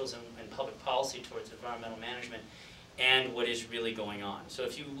officials and public policy towards environmental management and what is really going on. So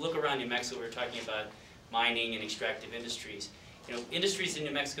if you look around New Mexico, we're talking about mining and extractive industries. You know, industries in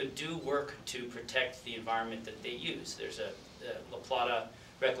New Mexico do work to protect the environment that they use. There's a La Plata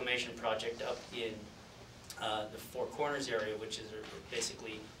reclamation project up in the Four Corners area, which is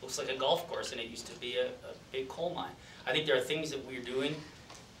basically looks like a golf course, and it used to be a big coal mine. I think there are things that we're doing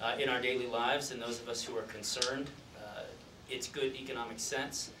in our daily lives, and those of us who are concerned, it's good economic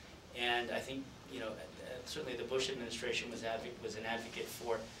sense. And I think, you know, certainly the Bush administration was an advocate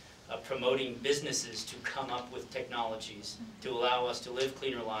for promoting businesses to come up with technologies to allow us to live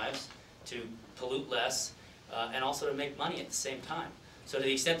cleaner lives, to pollute less, and also to make money at the same time. So to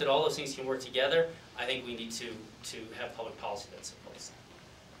the extent that all those things can work together, I think we need to have public policy that supports that.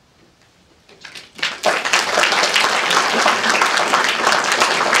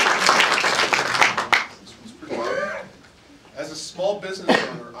 As a small business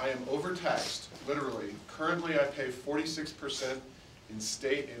owner, I am overtaxed, literally. Currently, I pay 46% in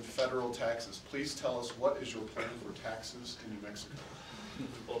state and federal taxes. Please tell us, what is your plan for taxes in New Mexico?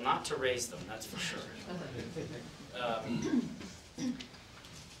 Well, not to raise them, that's for sure.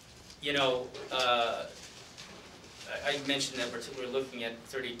 You know, I mentioned that we're looking at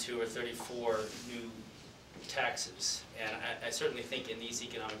 32 or 34 new taxes, and I certainly think in these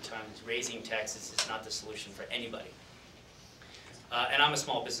economic times, raising taxes is not the solution for anybody. And I'm a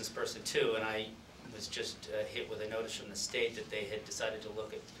small business person too, and I was just hit with a notice from the state that they had decided to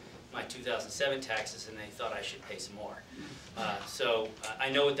look at my 2007 taxes and they thought I should pay some more. So I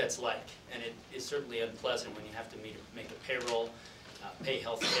know what that's like, and it is certainly unpleasant when you have to make a payroll, pay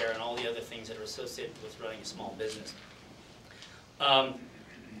health care, and all the other things that are associated with running a small business.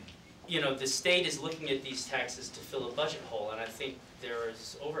 You know, the state is looking at these taxes to fill a budget hole, and I think there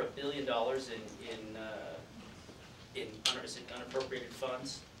is over $1 billion in unappropriated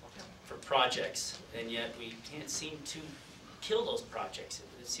funds for projects, and yet we can't seem to kill those projects.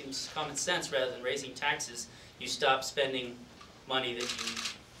 It seems common sense, rather than raising taxes, you stop spending money that you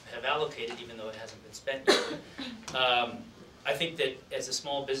have allocated even though it hasn't been spent yet. I think that as a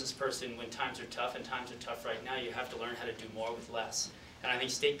small business person, when times are tough, and times are tough right now, you have to learn how to do more with less. And I think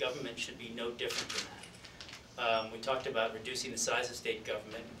state government should be no different than that. We talked about reducing the size of state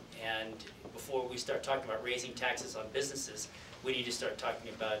government, and before we start talking about raising taxes on businesses, we need to start talking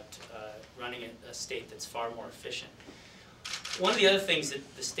about running a state that's far more efficient. One of the other things that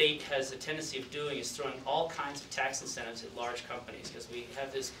the state has a tendency of doing is throwing all kinds of tax incentives at large companies, because we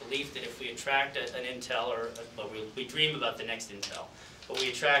have this belief that if we attract an Intel, or well, we dream about the next Intel, but we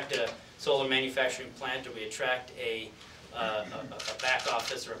attract a solar manufacturing plant, or we attract a a back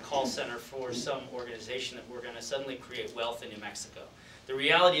office or a call center for some organization that we're going to suddenly create wealth in New Mexico. The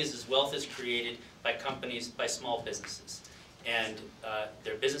reality is wealth is created by companies, by small businesses. And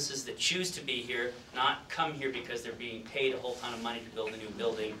they're businesses that choose to be here, not come here because they're being paid a whole ton of money to build a new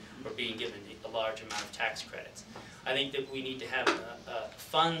building or being given a large amount of tax credits. I think that we need to have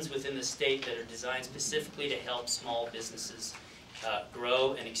funds within the state that are designed specifically to help small businesses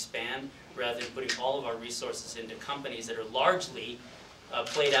grow and expand, rather than putting all of our resources into companies that are largely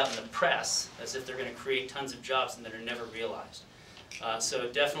played out in the press as if they're going to create tons of jobs and that are never realized. So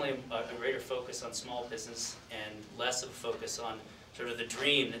definitely a greater focus on small business and less of a focus on sort of the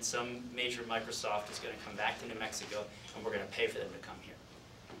dream that some major Microsoft is going to come back to New Mexico and we're going to pay for them to come here.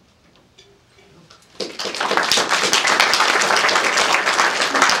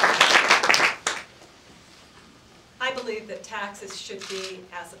 I believe that taxes should be,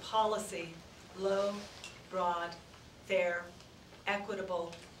 as a policy, low, broad, fair,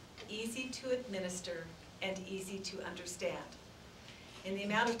 equitable, easy to administer, and easy to understand. In the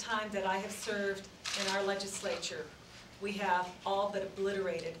amount of time that I have served in our legislature, we have all but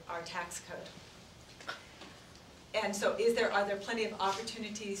obliterated our tax code. And so are there plenty of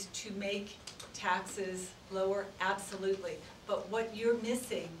opportunities to make taxes lower? Absolutely. But what you're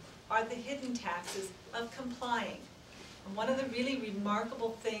missing are the hidden taxes of complying. And one of the really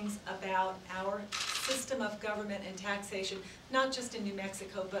remarkable things about our system of government and taxation, not just in New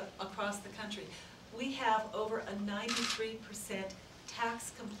Mexico, but across the country, we have over a 93%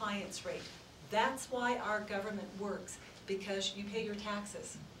 tax compliance rate. That's why our government works, because you pay your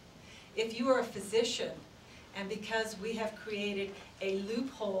taxes. If you are a physician, and because we have created a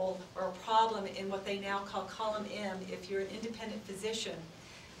loophole or a problem in what they now call column M, if you're an independent physician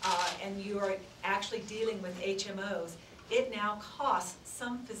and you are actually dealing with HMOs, it now costs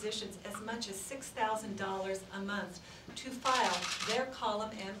some physicians as much as $6,000 a month to file their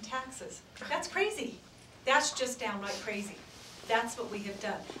column M taxes. That's crazy. That's just downright crazy. That's what we have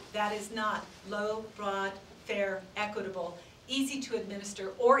done. That is not low, broad, fair, equitable, easy to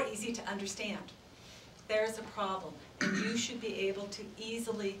administer, or easy to understand. There's a problem, and you should be able to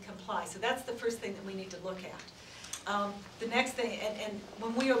easily comply. So that's the first thing that we need to look at. The next thing, and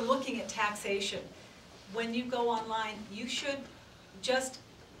when we are looking at taxation, when you go online, you should just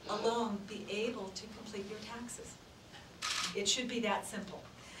alone be able to complete your taxes. It should be that simple.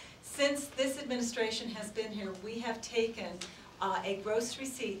 Since this administration has been here, we have taken a gross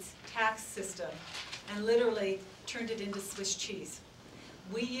receipts tax system and literally turned it into Swiss cheese.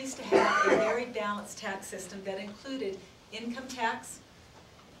 We used to have a very balanced tax system that included income tax,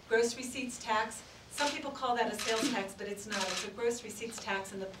 gross receipts tax. Some people call that a sales tax, but it's not. It's a gross receipts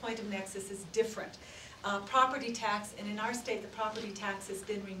tax, and the point of nexus is different. Property tax, and in our state, the property tax has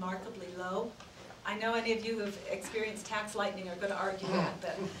been remarkably low. I know any of you who have experienced tax lightning are going to argue that,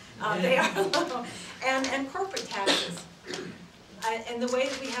 but they are low. And corporate taxes. And the way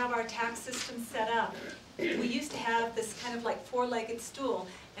that we have our tax system set up, we used to have this kind of like four-legged stool,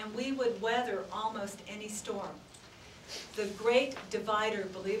 and we would weather almost any storm. The great divider,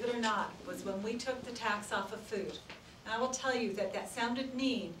 believe it or not, was when we took the tax off of food. And I will tell you that that sounded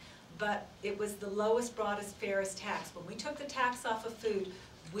mean, but it was the lowest, broadest, fairest tax. When we took the tax off of food,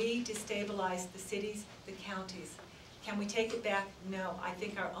 we destabilized the cities, the counties. Can we take it back? No. I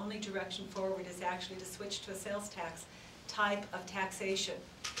think our only direction forward is actually to switch to a sales tax type of taxation.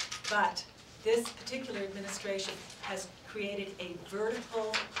 But this particular administration has created a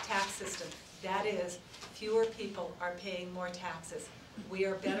vertical tax system. That is, fewer people are paying more taxes. We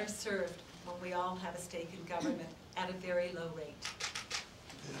are better served when we all have a stake in government at a very low rate.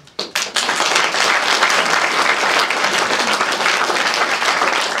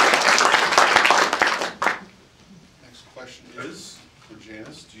 Next question is for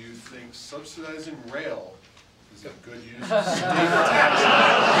Janice. Do you think subsidizing rail is a good use of state tax?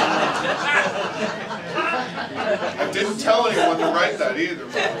 I didn't tell anyone to write that either.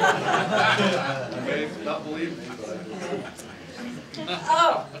 You may not believe me, but I did.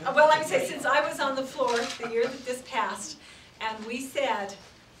 Oh, well, let me say, since I was on the floor the year that this passed, and we said,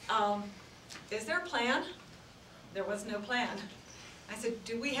 is there a plan? There was no plan. I said,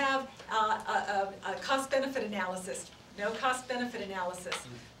 do we have a cost-benefit analysis? No cost-benefit analysis.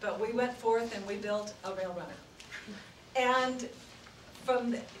 But we went forth and we built a rail runner. And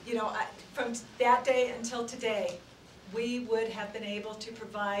from that day until today, we would have been able to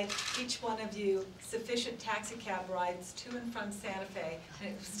provide each one of you sufficient taxi cab rides to and from Santa Fe, and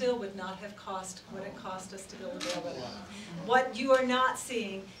it still would not have cost what it cost us to build a railroad. What you are not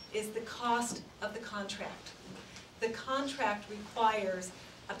seeing is the cost of the contract. The contract requires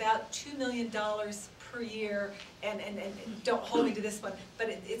about $2 million per year, and don't hold me to this one, but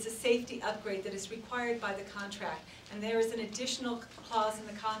it's a safety upgrade that is required by the contract. And there is an additional clause in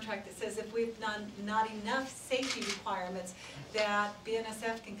the contract that says if we've not enough safety requirements, that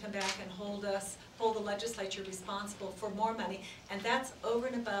BNSF can come back and hold the legislature responsible for more money, and that's over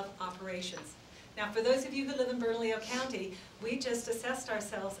and above operations. Now, for those of you who live in Bernalillo County, we just assessed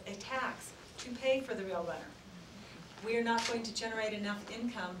ourselves a tax to pay for the rail runner. We are not going to generate enough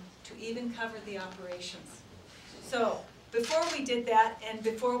income to even cover the operations. So, before we did that, and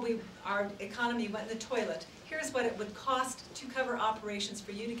before our economy went in the toilet, here's what it would cost to cover operations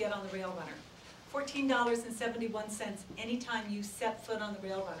for you to get on the rail runner. $14.71 anytime you set foot on the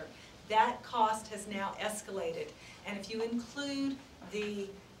rail runner. That cost has now escalated. And if you include the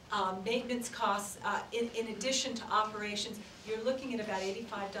maintenance costs in addition to operations, you're looking at about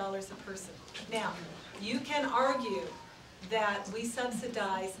 $85 a person. Now, you can argue that we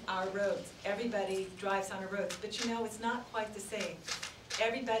subsidize our roads. Everybody drives on our roads, but you know, it's not quite the same.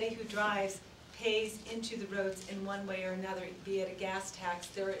 Everybody who drives pays into the roads in one way or another, be it a gas tax,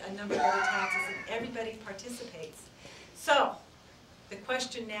 there are a number of other taxes, and everybody participates. So, the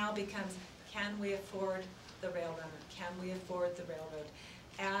question now becomes, can we afford the rail runner? Can we afford the railroad?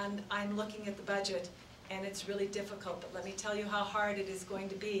 And I'm looking at the budget, and it's really difficult, but let me tell you how hard it is going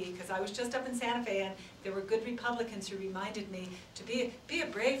to be, because I was just up in Santa Fe, and there were good Republicans who reminded me to be a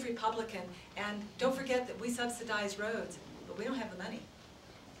brave Republican, and don't forget that we subsidize roads, but we don't have the money.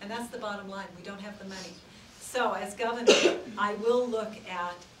 And that's the bottom line, we don't have the money. So as governor, I will look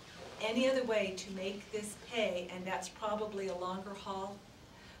at any other way to make this pay, and that's probably a longer haul,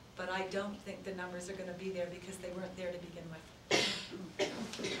 but I don't think the numbers are going to be there because they weren't there to begin with.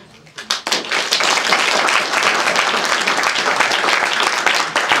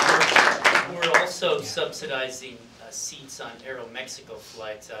 We're also subsidizing seats on Aeromexico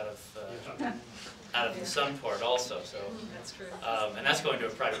flights out of the Sunport also. So That's true. and that's going to a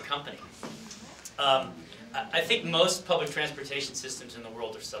private company. I think most public transportation systems in the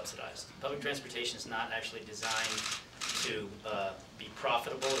world are subsidized. Public transportation is not actually designed to be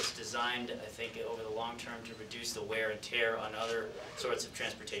profitable. It's designed, I think, over the long term to reduce the wear and tear on other sorts of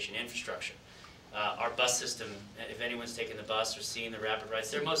transportation infrastructure. Our bus system, if anyone's taken the bus or seen the rapid rides,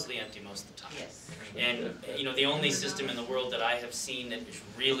 they're mostly empty most of the time. Yes. And you know, the only system in the world that I have seen that is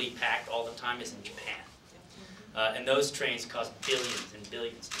really packed all the time is in Japan. And those trains cost billions and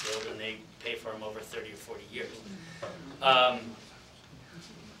billions to build, and they pay for them over 30 or 40 years. I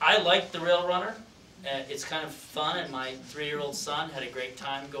like the Rail Runner. It's kind of fun, and my 3-year-old son had a great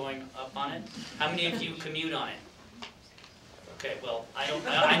time going up on it. How many of you commute on it? Okay, well, I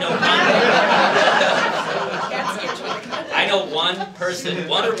know one person,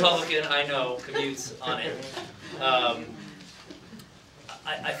 one Republican I know commutes on it.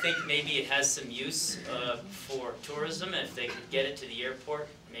 I think maybe it has some use for tourism. If they could get it to the airport,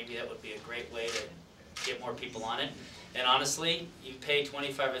 maybe that would be a great way to get more people on it. And honestly, you pay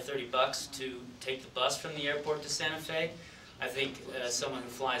 25 or 30 bucks to take the bus from the airport to Santa Fe. I think someone who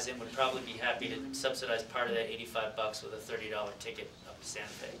flies in would probably be happy to subsidize part of that 85 bucks with a $30 ticket up to Santa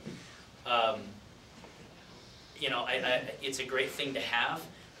Fe. You know, it's a great thing to have,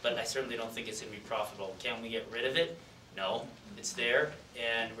 but I certainly don't think it's going to be profitable. Can we get rid of it? No, it's there,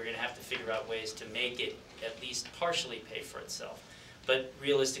 and we're going to have to figure out ways to make it at least partially pay for itself. But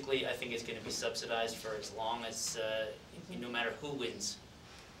realistically, I think it's going to be subsidized for as long as, no matter who wins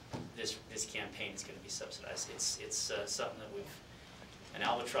this campaign, it's going to be subsidized. It's something that an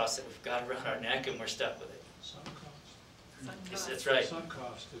albatross that we've got around our neck, and we're stuck with it. Sunk cost. Sunk cost. That's right. Sunk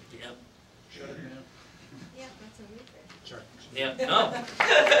cost. Yep. Shut it down. Yeah, that's a weird thing. Sorry. Yeah. No.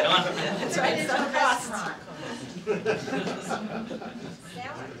 Come on. That's right, some costs.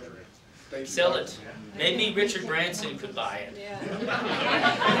 Thank you. Sell it. Maybe Richard Branson could buy it.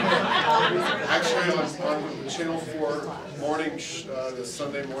 Actually, on Channel 4 morning, the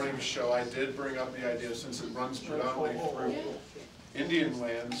Sunday morning show, I did bring up the idea, since it runs predominantly through Indian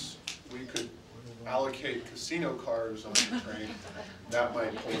lands, we could allocate casino cars on the train. That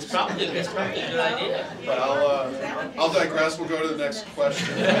might pull It's us. probably a good idea. But I'll digress. We'll go to the next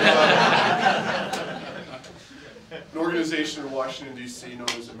question. An organization in Washington, D.C. known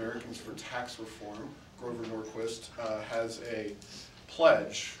as Americans for Tax Reform, Grover Norquist, has a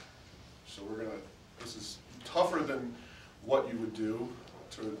pledge. So this is tougher than what you would do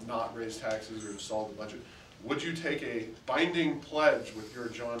to not raise taxes or to solve the budget. Would you take a binding pledge with your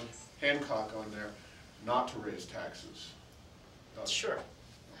John Hancock on there not to raise taxes? Sure.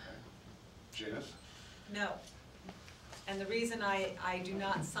 Okay. Janice? No. And the reason I do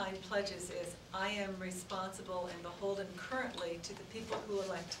not sign pledges is I am responsible and beholden currently to the people who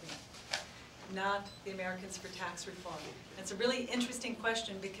elect me. not the Americans for Tax Reform? It's a really interesting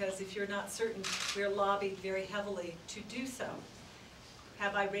question because if you're not certain, we're lobbied very heavily to do so.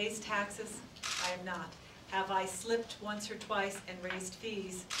 Have I raised taxes? I have not. Have I slipped once or twice and raised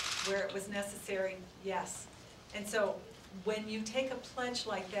fees where it was necessary? Yes. And so when you take a pledge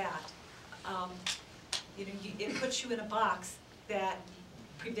like that, it puts you in a box that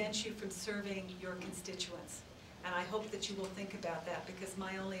prevents you from serving your constituents. And I hope that you will think about that because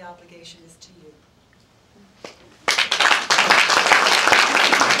my only obligation is to you.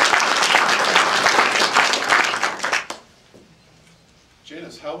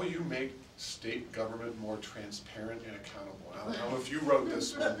 Janice, how will you make state government more transparent and accountable? I don't know if you wrote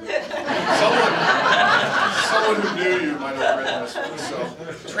this one. Someone who knew you might have written this one.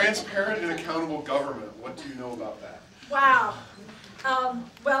 So, transparent and accountable government, what do you know about that? Wow.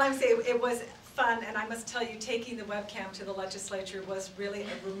 Well, I would say it was fun, and I must tell you, taking the webcam to the legislature was really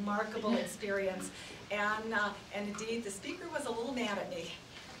a remarkable experience. And indeed, the speaker was a little mad at me,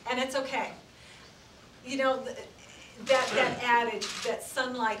 and it's okay. You know, that adage that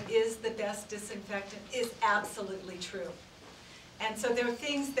sunlight is the best disinfectant is absolutely true. And so there are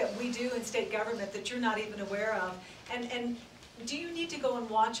things that we do in state government that you're not even aware of. And do you need to go and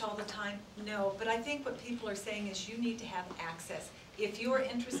watch all the time? No, but I think what people are saying is you need to have access. If you are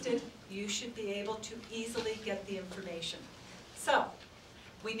interested, you should be able to easily get the information. So,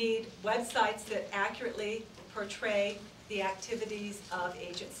 we need websites that accurately portray the activities of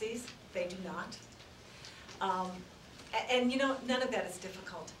agencies. They do not. And you know, none of that is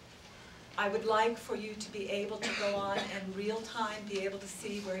difficult. I would like for you to be able to go on and real time be able to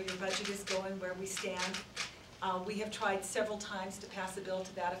see where your budget is going, where we stand. We have tried several times to pass a bill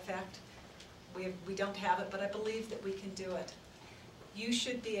to that effect. We don't have it, but I believe that we can do it. You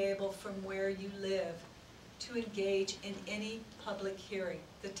should be able, from where you live, to engage in any public hearing.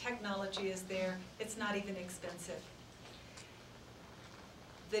 The technology is there. It's not even expensive.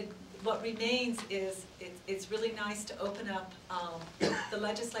 What remains is it's really nice to open up the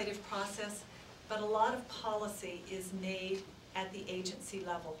legislative process, but a lot of policy is made at the agency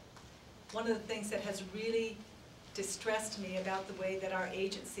level. One of the things that has really distressed me about the way that our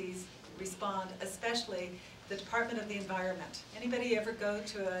agencies respond, especially the Department of the Environment. Anybody ever go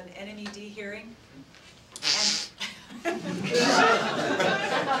to an NMED hearing?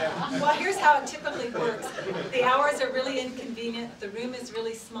 Well, here's how it typically works. The hours are really inconvenient, the room is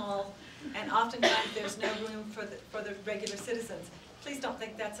really small, and oftentimes there's no room for the regular citizens. Please don't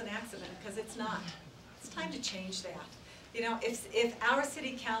think that's an accident, because it's not. It's time to change that. You know, if our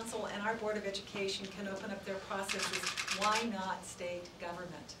city council and our Board of Education can open up their processes, why not state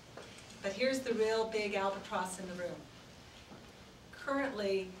government? But here's the real big albatross in the room.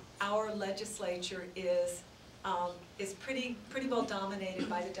 Currently, our legislature is pretty well dominated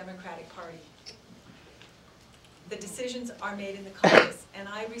by the Democratic Party. The decisions are made in the caucus, and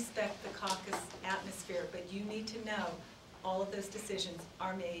I respect the caucus atmosphere, but you need to know all of those decisions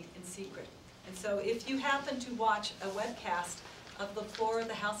are made in secret. And so if you happen to watch a webcast of the floor of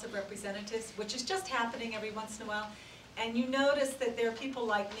the House of Representatives, which is just happening every once in a while, and you notice that there are people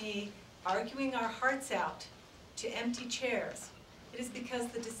like me arguing our hearts out to empty chairs, it is because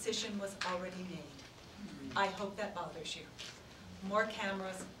the decision was already made. I hope that bothers you. More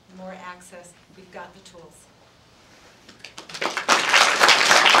cameras, more access, we've got the tools.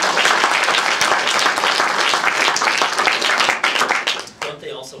 Don't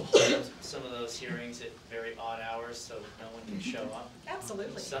they also hold some of those hearings at very odd hours so no one can show up?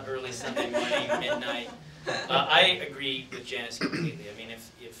 Absolutely. Some early Sunday morning, midnight. I agree with Janice completely. I mean,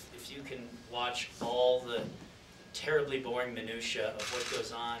 if you can watch all the terribly boring minutia of what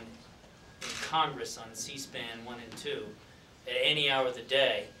goes on in Congress on C-SPAN 1 and 2 at any hour of the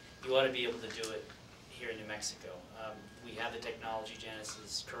day, you ought to be able to do it here in New Mexico. We have the technology, Janice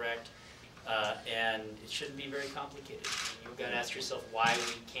is correct, and it shouldn't be very complicated. You've got to ask yourself why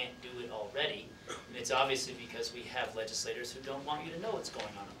we can't do it already. And it's obviously because we have legislators who don't want you to know what's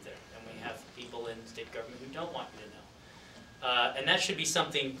going on up there, and we have people in state government who don't want you to know. And that should be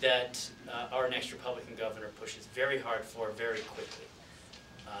something that our next Republican governor pushes very hard for very quickly.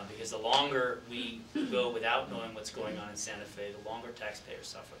 Because the longer we go without knowing what's going on in Santa Fe, the longer taxpayers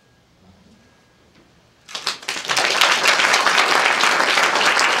suffer.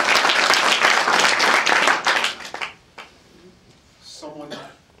 Someone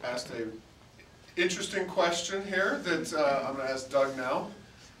asked an interesting question here that I'm going to ask Doug now.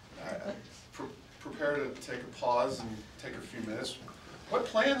 Prepare to take a pause and take a few minutes. What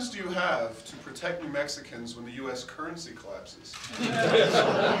plans do you have to protect New Mexicans when the U.S. currency collapses? Good,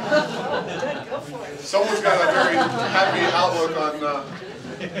 go for it. Someone's got a very happy outlook on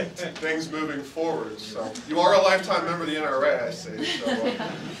things moving forward. So you are a lifetime member of the NRA, I see. So,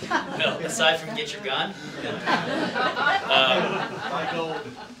 Well, aside from get your gun. Buy gold.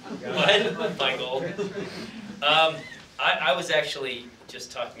 What? Buy gold. I was actually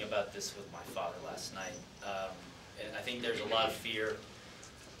just talking about this with my father last night. And I think there's a lot of fear.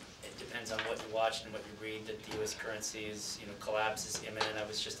 It depends on what you watch and what you read, that the U.S. currency is, collapse is imminent. I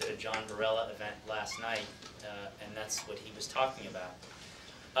was just at a John Varela event last night, and that's what he was talking about.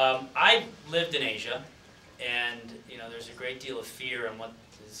 I lived in Asia, and there's a great deal of fear on what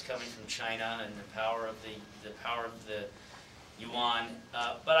is coming from China and the power of the yuan.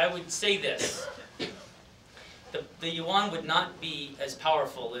 But I would say this: the yuan would not be as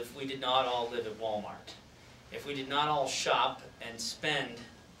powerful if we did not all live at Walmart, if we did not all shop and spend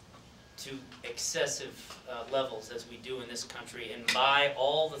to excessive levels as we do in this country and buy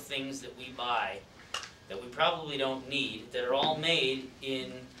all the things that we buy that we probably don't need, that are all made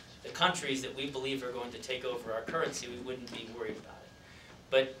in the countries that we believe are going to take over our currency. We wouldn't be worried about it.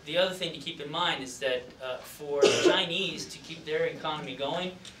 But the other thing to keep in mind is that for the Chinese to keep their economy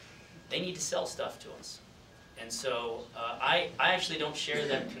going, they need to sell stuff to us. And so I actually don't share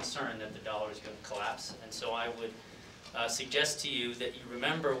that concern that the dollar is going to collapse. And so I would suggest to you that you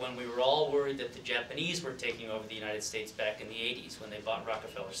remember when we were all worried that the Japanese were taking over the United States back in the 80s when they bought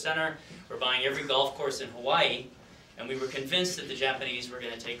Rockefeller Center, were buying every golf course in Hawaii, and we were convinced that the Japanese were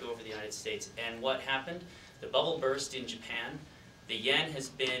going to take over the United States. And what happened? The bubble burst in Japan. The yen has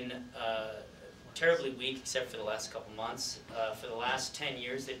been terribly weak except for the last couple months. For the last 10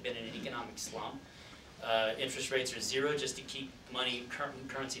 years, they've been in an economic slump. Interest rates are zero just to keep money,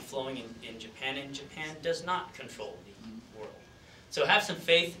 currency flowing in Japan, and Japan does not control the world. So have some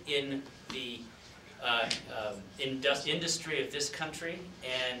faith in the industry of this country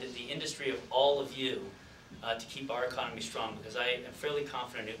and the industry of all of you to keep our economy strong, because I am fairly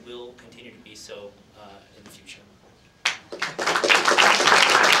confident it will continue to be so in the future.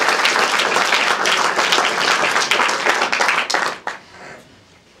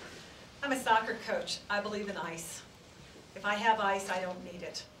 I'm a soccer coach. I believe in ice. If I have ice, I don't need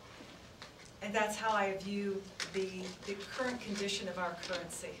it. And that's how I view the current condition of our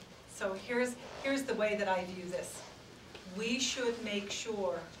currency. So here's the way that I view this. We should make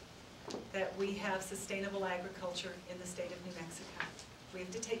sure that we have sustainable agriculture in the state of New Mexico. We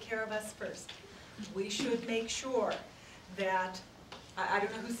have to take care of us first. We should make sure that, I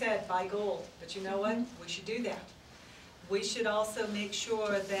don't know who said buy gold, but you know what? We should do that. We should also make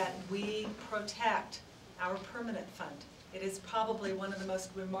sure that we protect our permanent fund. It is probably one of the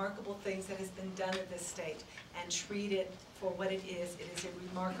most remarkable things that has been done in this state, and treat it for what it is. It is a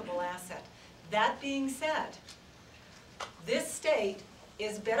remarkable asset. That being said, this state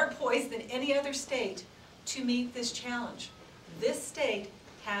is better poised than any other state to meet this challenge. This state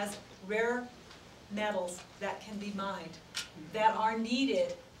has rare metals that can be mined, that are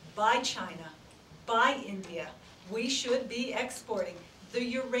needed by China, by India. We should be exporting. The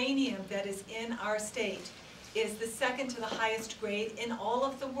uranium that is in our state is the second to the highest grade in all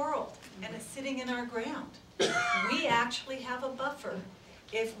of the world, and it's sitting in our ground. We actually have a buffer.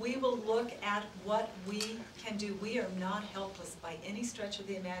 If we will look at what we can do, we are not helpless by any stretch of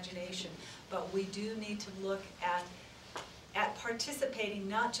the imagination, but we do need to look at participating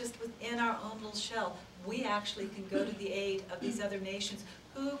not just within our own little shell. We actually can go to the aid of these other nations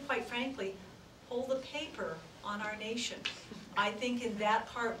who, quite frankly, hold the paper on our nation. I think in that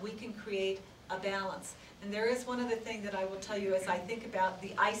part we can create a balance. And there is one other thing that I will tell you as I think about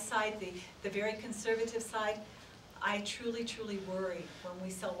the ICE side, the very conservative side. I truly, truly worry when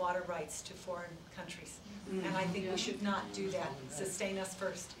we sell water rights to foreign countries. And I think we should not do that. Sustain us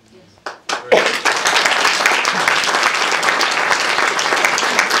first.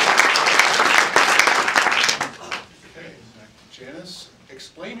 okay, Janice,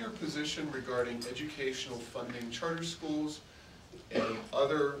 explain your position regarding educational funding, charter schools, and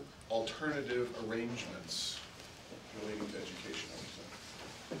other alternative arrangements relating to education.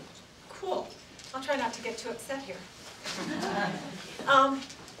 Cool. I'll try not to get too upset here.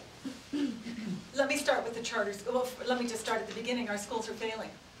 Let me start with the charter school. Well, let me just start at the beginning. Our schools are failing.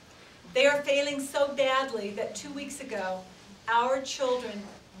 They are failing so badly that 2 weeks ago, our children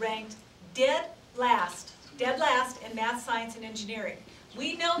ranked dead last in math, science, and engineering.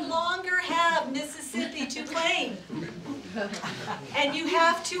 We no longer have Mississippi to claim. And you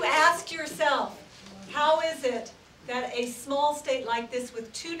have to ask yourself, how is it that a small state like this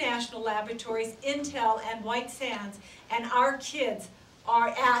with 2 national laboratories, Intel and White Sands, and our kids are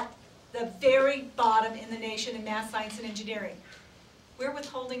at the very bottom in the nation in math, science, and engineering? We're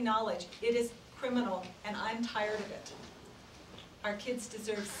withholding knowledge. It is criminal, and I'm tired of it. Our kids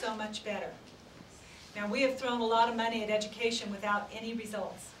deserve so much better. Now, we have thrown a lot of money at education without any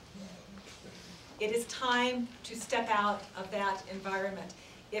results. It is time to step out of that environment.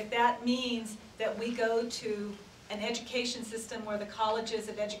 If that means that we go to an education system where the colleges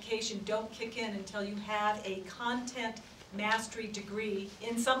of education don't kick in until you have a content mastery degree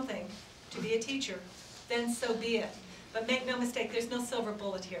in something to be a teacher, then so be it. But make no mistake, there's no silver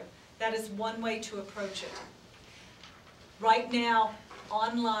bullet here. That is one way to approach it. Right now,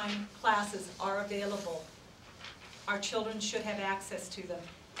 online classes are available. Our children should have access to them.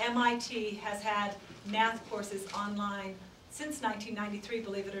 MIT has had math courses online since 1993,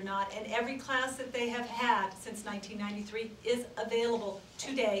 believe it or not, and every class that they have had since 1993 is available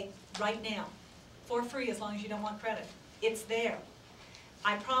today, right now, for free as long as you don't want credit. It's there.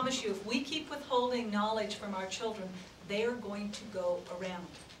 I promise you, if we keep withholding knowledge from our children, they are going to go around.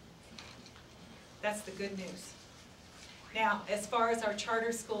 That's the good news. Now, as far as our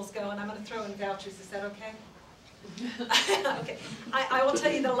charter schools go, and I'm going to throw in vouchers, is that okay? Okay. I will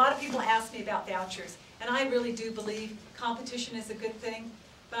tell you that a lot of people ask me about vouchers, and I really do believe competition is a good thing,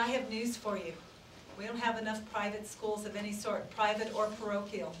 but I have news for you. We don't have enough private schools of any sort, private or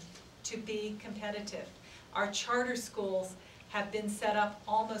parochial, to be competitive. Our charter schools have been set up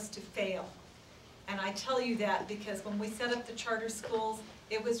almost to fail. And I tell you that because when we set up the charter schools,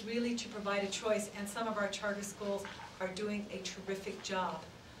 it was really to provide a choice, and some of our charter schools are doing a terrific job.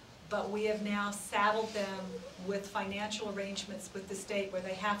 But we have now saddled them with financial arrangements with the state where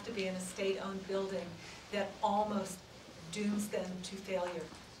they have to be in a state-owned building that almost dooms them to failure.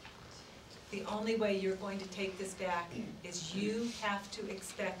 The only way you're going to take this back is you have to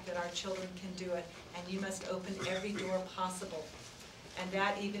expect that our children can do it, and you must open every door possible. And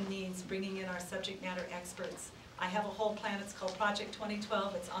that even means bringing in our subject matter experts. I have a whole plan, it's called Project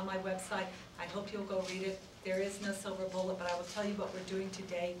 2012, it's on my website. I hope you'll go read it. There is no silver bullet, but I will tell you what we're doing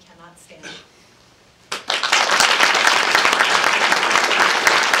today cannot stand.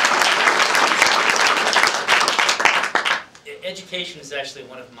 Education is actually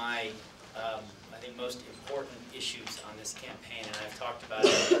one of my, I think, most important issues on this campaign, and I've talked about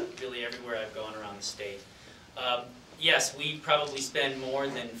it really everywhere I've gone around the state. Yes, we probably spend more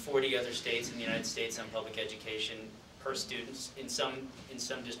than 40 other states in the United States on public education per student. In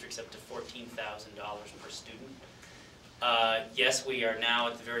some districts up to $14,000 per student. Yes, we are now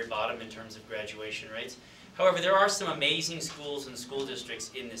at the very bottom in terms of graduation rates. However, there are some amazing schools and school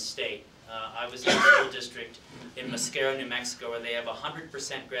districts in this state. I was in a school district in Mosquero, New Mexico, where they have a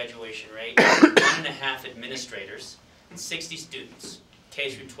 100% graduation rate, 1.5 administrators, and 60 students,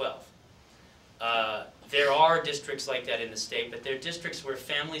 K through 12. There are districts like that in the state, but they're districts where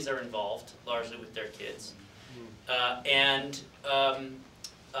families are involved, largely with their kids. And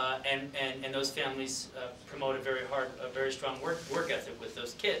those families promote a very strong work ethic with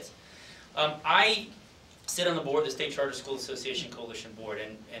those kids. I sit on the board of the State Charter School Association Coalition Board,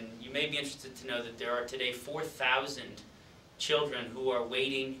 and you may be interested to know that there are today 4,000 children who are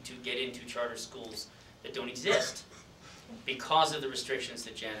waiting to get into charter schools that don't exist because of the restrictions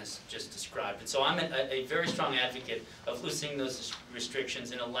that Janice just described. And so I'm a very strong advocate of loosening those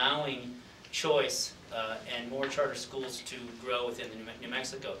restrictions and allowing choice and more charter schools to grow within New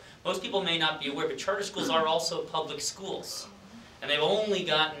Mexico. Most people may not be aware, but charter schools are also public schools. And they've only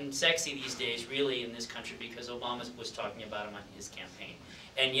gotten sexy these days, really, in this country because Obama was talking about them on his campaign.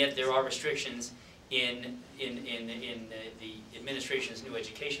 And yet there are restrictions in the administration's new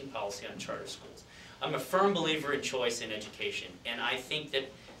education policy on charter schools. I'm a firm believer in choice in education, and I think that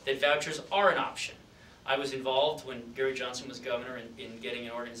vouchers are an option. I was involved when Gary Johnson was governor in getting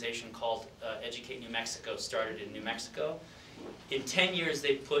an organization called Educate New Mexico started in New Mexico. In 10 years,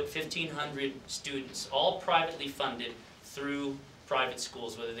 they put 1,500 students, all privately funded, through private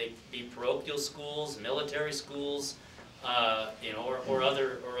schools, whether they be parochial schools, military schools, or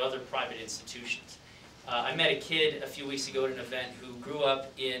other private institutions. I met a kid a few weeks ago at an event who grew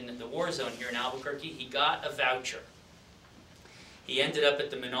up in the war zone here in Albuquerque. He got a voucher. He ended up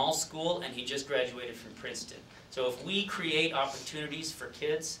at the Manal School, and he just graduated from Princeton. So if we create opportunities for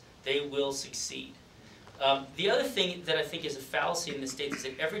kids, they will succeed. The other thing that I think is a fallacy in the States is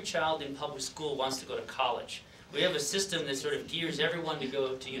that every child in public school wants to go to college. We have a system that sort of gears everyone to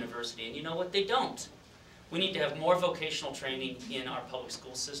go to university, and you know what? They don't. We need to have more vocational training in our public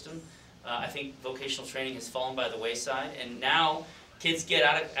school system. I think vocational training has fallen by the wayside, and now kids get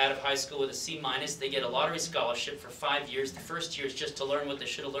out of high school with a C-. They get a lottery scholarship for 5 years. The first year is just to learn what they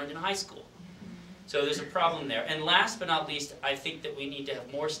should have learned in high school. So there's a problem there. And last but not least, I think that we need to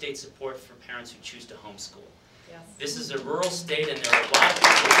have more state support for parents who choose to homeschool. Yes. This is a rural state, and there are a lot of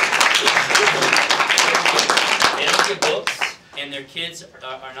people. They don't get books. and their kids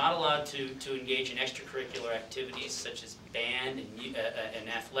are not allowed to engage in extracurricular activities such as band and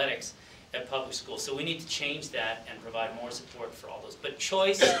athletics at public schools. So we need to change that and provide more support for all those. But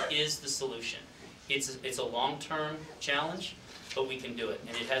choice is the solution. It's a long-term challenge, but we can do it,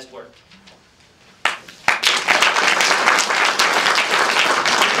 and it has worked.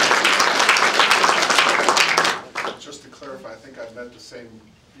 Just to clarify, I think I met the same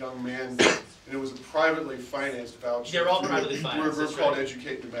young man, and it was a privately financed voucher. They're all privately financed, We're that's called right.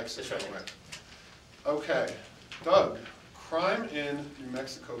 Educate New Mexico. That's right. Okay, Doug, crime in New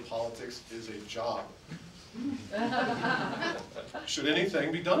Mexico politics is a job. Should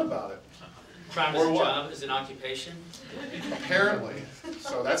anything be done about it? Crime is Or a what? job, is an occupation. Apparently.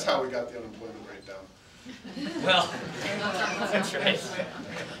 So that's how we got the unemployment rate down. Well, that's right.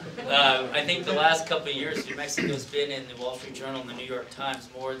 I think the last couple of years, New Mexico's been in the Wall Street Journal and the New York Times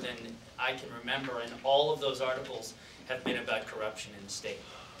more than I can remember, and all of those articles have been about corruption in the state.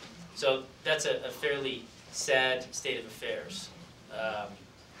 So that's a fairly sad state of affairs.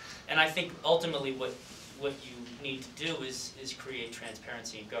 And I think ultimately what you need to do is create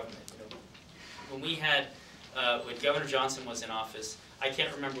transparency in government. You know, when we had, when Governor Johnson was in office, I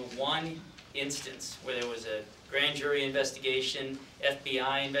can't remember one instance where there was a grand jury investigation,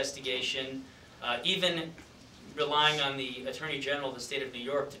 FBI investigation, even relying on the Attorney General of the state of New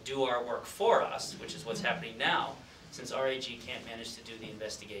York to do our work for us, which is what's happening now, since RAG can't manage to do the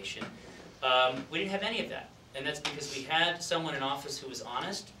investigation. We didn't have any of that. And that's because we had someone in office who was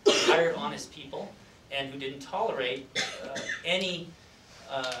honest, hired honest people, and who didn't tolerate any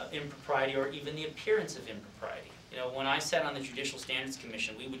impropriety or even the appearance of impropriety. You know, when I sat on the Judicial Standards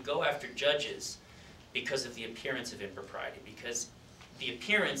Commission, we would go after judges because of the appearance of impropriety, because the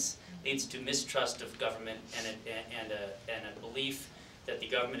appearance leads to mistrust of government and a belief that the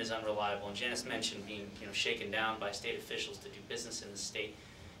government is unreliable. And Janice mentioned being, you know, shaken down by state officials to do business in the state.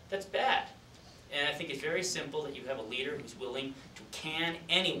 That's bad. And I think it's very simple that you have a leader who's willing to can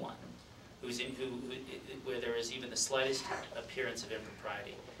anyone where there is even the slightest appearance of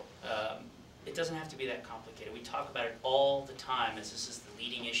impropriety. It doesn't have to be that complicated. We talk about it all the time as this is the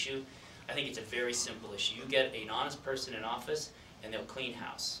leading issue. I think it's a very simple issue. You get an honest person in office and they'll clean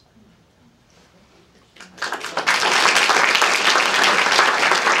house.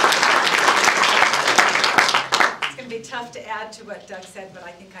 It's going to be tough to add to what Doug said, but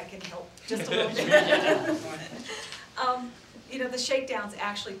I think I can help just a little bit. You know, the shakedowns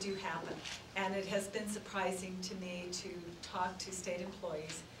actually do happen, and it has been surprising to me to talk to state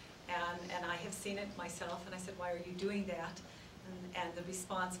employees, and I have seen it myself, and I said, why are you doing that? And the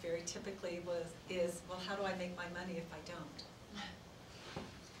response very typically is, well, how do I make my money if I don't?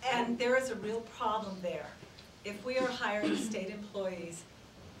 And there is a real problem there. If we are hiring state employees,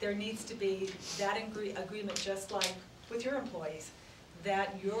 there needs to be that agreement, just like with your employees,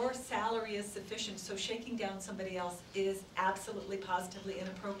 that your salary is sufficient, so shaking down somebody else is absolutely positively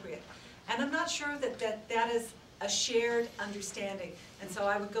inappropriate. And I'm not sure that is a shared understanding. And so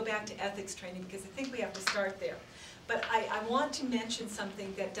I would go back to ethics training, because I think we have to start there. But I want to mention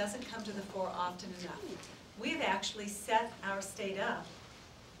something that doesn't come to the fore often enough. We've actually set our state up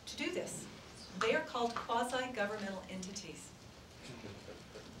to do this. They are called quasi-governmental entities.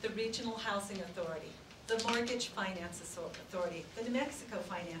 The Regional Housing Authority, the Mortgage Finance Authority, the New Mexico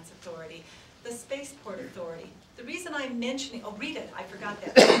Finance Authority, the Spaceport Authority. The reason I'm mentioning, oh, read it, I forgot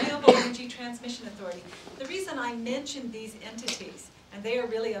that, the Renewable Energy Transmission Authority. The reason I mention these entities, and they are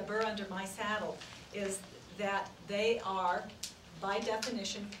really a burr under my saddle, is that they are, by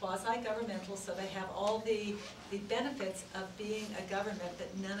definition, quasi-governmental, so they have all the benefits of being a government,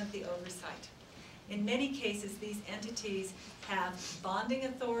 but none of the oversight. In many cases, these entities have bonding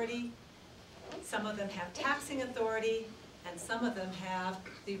authority, some of them have taxing authority, and some of them have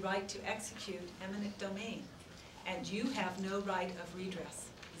the right to execute eminent domain. And you have no right of redress.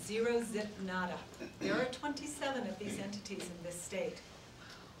 Zero, zip, nada. There are 27 of these entities in this state.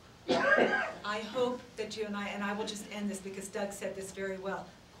 I hope that you and I will just end this because Doug said this very well,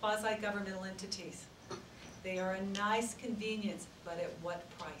 quasi-governmental entities. They are a nice convenience, but at what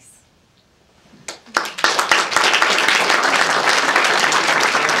price?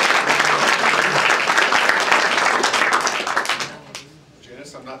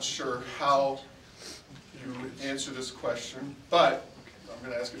 Janice, I'm not sure how you answer this question, but I'm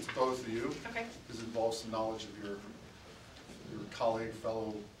going to ask it to both of you. Okay. Because it involves some knowledge of your colleague,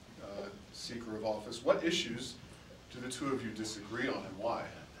 fellow seeker of office. What issues do the two of you disagree on and why?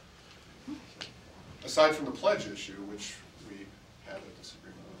 Aside from the pledge issue, which we had a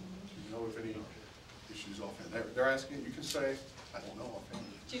disagreement on, do you know of any issues offhand. They're asking, you can say, I don't know offhand.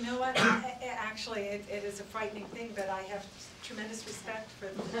 Do you know what? Actually, it is a frightening thing, but I have tremendous respect for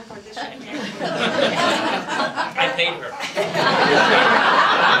this young man. I paid her.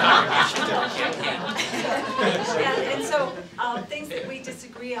 And so, things that we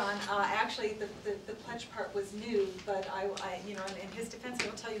disagree on, actually, the pledge part was new, but you know, in his defense, I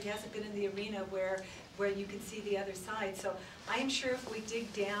will tell you, he hasn't been in the arena where you can see the other side. So I am sure if we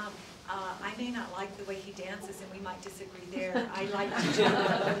dig down, I may not like the way he dances, and we might disagree there. I like to do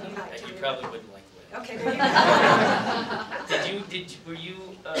what you like to do. You probably wouldn't like it. Okay, there you go. Were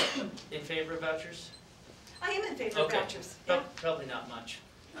you in favor of vouchers? I am in favor of vouchers. Okay. Yeah. Probably not much.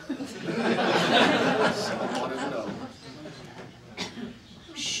 Someone wanted to know.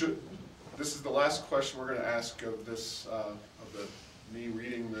 This is the last question we're going to ask of this, me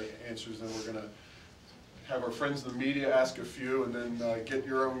reading the answers, and we're going to have our friends in the media ask a few, and then get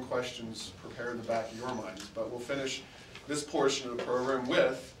your own questions prepared in the back of your minds. But we'll finish this portion of the program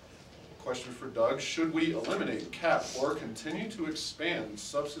with a question for Doug. Should we eliminate, cap, or continue to expand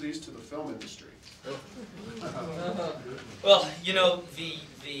subsidies to the film industry? Well, you know,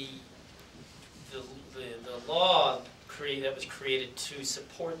 the law that was created to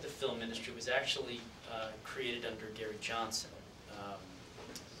support the film industry was actually created under Gary Johnson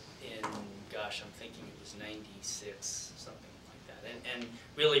in, gosh, I'm thinking it was 96, something like that. And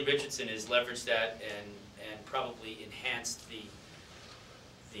really Richardson has leveraged that and probably enhanced the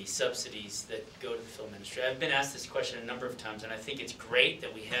subsidies that go to the film industry. I've been asked this question a number of times, and I think it's great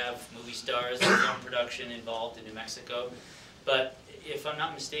that we have movie stars and film production involved in New Mexico. But if I'm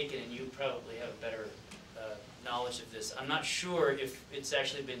not mistaken, and you probably have a better knowledge of this, I'm not sure if it's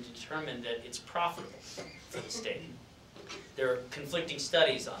actually been determined that it's profitable for the state. There are conflicting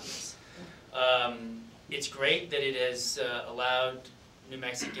studies on this. It's great that it has allowed New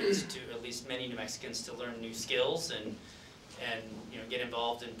Mexicans to, at least many New Mexicans, to learn new skills and you know, get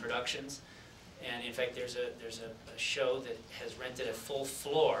involved in productions. And in fact, there's a show that has rented a full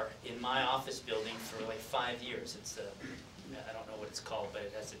floor in my office building for like 5 years. It's I don't know what it's called, but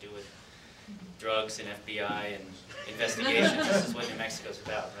it has to do with drugs and FBI and investigations. This is what New Mexico's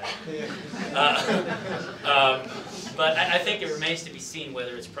about, right? But I think it remains to be seen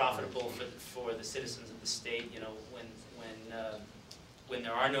whether it's profitable for the citizens of the state. You know, when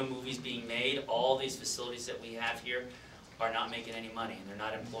there are no movies being made, all these facilities that we have here are not making any money, and they're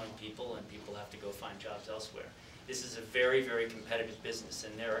not employing people, and people have to go find jobs elsewhere. This is a very, very competitive business,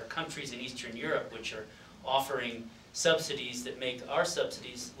 and there are countries in Eastern Europe which are offering subsidies that make our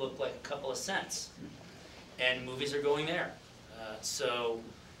subsidies look like a couple of cents, and movies are going there. So,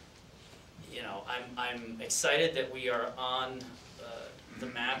 you know, I'm excited that we are on the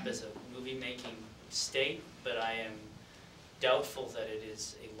map as a movie-making state, but I am doubtful that it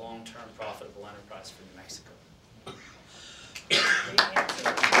is a long-term profitable enterprise for New Mexico.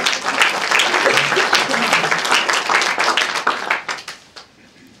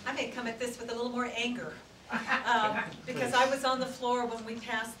 I may come at this with a little more anger. Because I was on the floor when we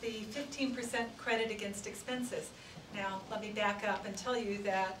passed the 15% credit against expenses. Now, let me back up and tell you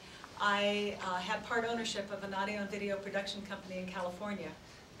that I had part ownership of an audio and video production company in California,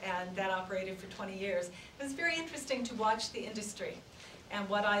 and that operated for 20 years. It was very interesting to watch the industry, and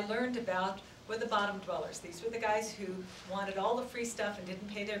what I learned about were the bottom dwellers. These were the guys who wanted all the free stuff and didn't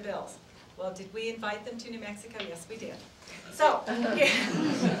pay their bills. Well, did we invite them to New Mexico? Yes, we did. So, yeah.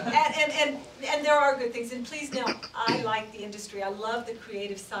 and there are good things. And please know, I like the industry. I love the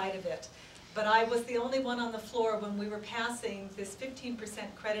creative side of it. But I was the only one on the floor when we were passing this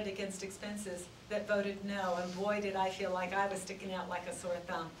 15% credit against expenses that voted no. And boy, did I feel like I was sticking out like a sore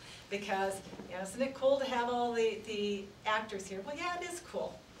thumb. Because, you know, isn't it cool to have all the actors here? Well, yeah, it is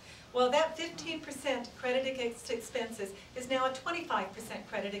cool. Well, that 15% credit against expenses is now a 25%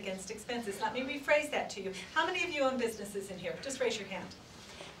 credit against expenses. Let me rephrase that to you. How many of you own businesses in here? Just raise your hand.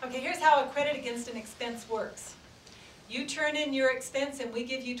 Okay, here's how a credit against an expense works. You turn in your expense and we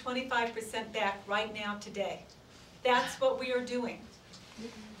give you 25% back right now today. That's what we are doing.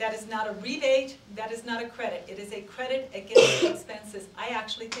 That is not a rebate, that is not a credit. It is a credit against expenses. I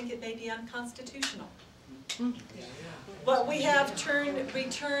actually think it may be unconstitutional. What we have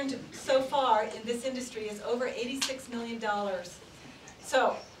returned so far in this industry is over $86 million.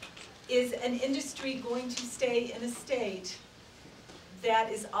 So, is an industry going to stay in a state that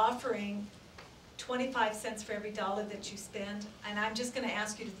is offering 25 cents for every dollar that you spend? And I'm just going to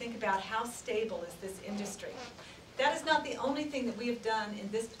ask you to think about how stable is this industry. That is not the only thing that we have done in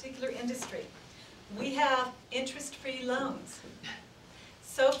this particular industry. We have interest-free loans.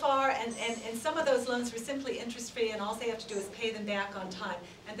 So far, and some of those loans were simply interest-free, and all they have to do is pay them back on time.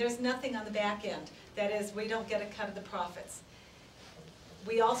 And there's nothing on the back end. That is, we don't get a cut of the profits.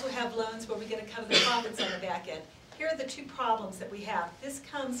 We also have loans where we get a cut of the profits on the back end. Here are the two problems that we have. This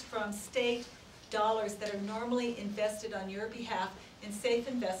comes from state dollars that are normally invested on your behalf in safe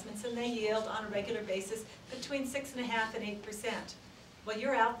investments, and they yield on a regular basis between 6.5% and 8%. Well,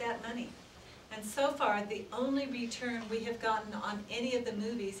 you're out that money. And so far, the only return we have gotten on any of the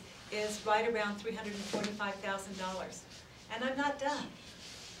movies is right around $345,000. And I'm not done.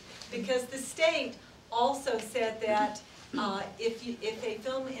 Because the state also said that if a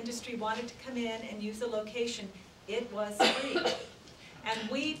film industry wanted to come in and use a location, it was free. And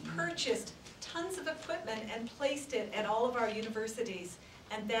we purchased tons of equipment and placed it at all of our universities,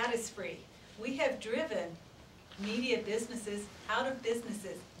 and that is free. We have driven media businesses out of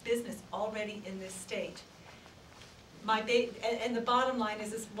business already in this state. And the bottom line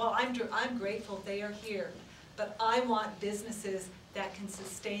is well, I'm grateful they are here, but I want businesses that can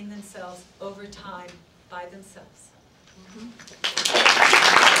sustain themselves over time by themselves.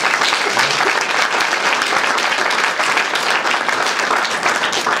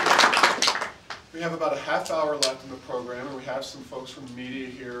 We have about a half hour left in the program, and we have some folks from the media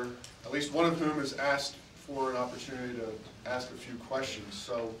here, at least one of whom has asked for an opportunity to ask a few questions.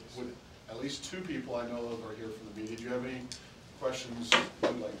 So would at least two people I know of are here from the media. Do you have any questions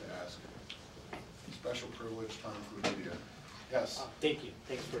you'd like to ask? Special privilege time for the media. Yes? Thank you.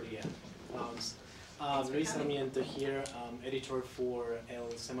 Thanks for the announce. Luis Sarmiento here, editor for El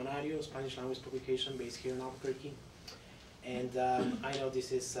Semanario, Spanish language publication based here in Albuquerque. And I know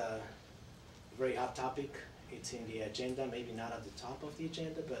this is a very hot topic. It's in the agenda, maybe not at the top of the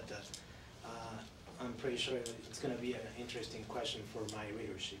agenda, but I'm pretty sure it's going to be an interesting question for my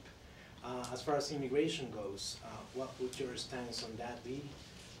readership. As far as immigration goes, what would your stance on that be?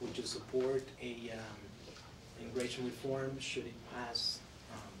 Would you support a immigration reform? Should it pass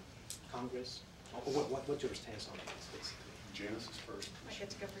Congress? What's your stance on this, basically? Janice is first. I get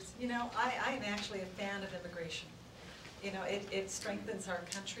to go first. You know, I am actually a fan of immigration. You know, it strengthens our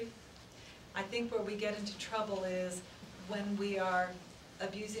country. I think where we get into trouble is when we are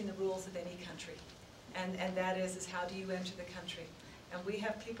abusing the rules of any country. And that is how do you enter the country? And we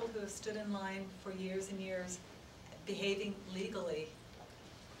have people who have stood in line for years and years behaving legally,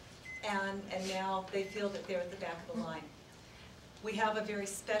 and now they feel that they're at the back of the line. We have a very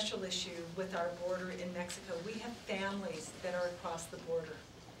special issue with our border in Mexico. We have families that are across the border.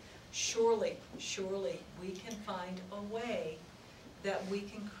 Surely we can find a way that we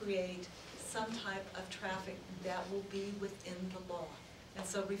can create some type of traffic that will be within the law. And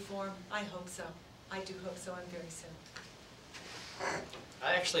so reform, I hope so. I do hope so, and very soon.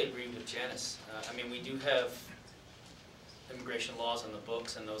 I actually agree with Janice. I mean, we do have immigration laws on the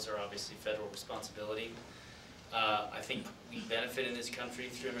books, and those are obviously federal responsibility. I think we benefit in this country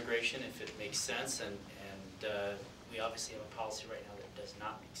through immigration if it makes sense, and we obviously have a policy right now that does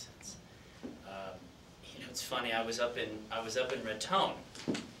not make sense. You know, it's funny. I was up in Raton,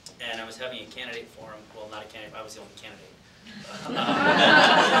 and I was having a candidate forum. Well, not a candidate. I was the only candidate.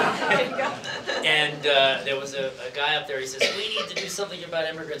 And there was a guy up there. He says, "We need to do something about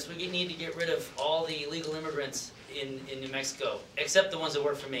immigrants. We need to get rid of all the illegal immigrants in New Mexico, except the ones that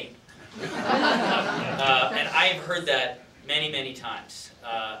work for me." And I've heard that many times.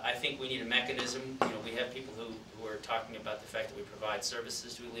 I think we need a mechanism. You know, we have people who are talking about the fact that we provide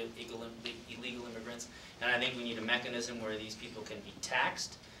services to illegal immigrants, and I think we need a mechanism where these people can be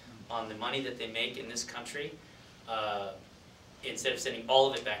taxed on the money that they make in this country, instead of sending all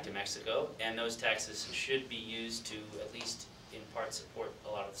of it back to Mexico, and those taxes should be used to at least in part support a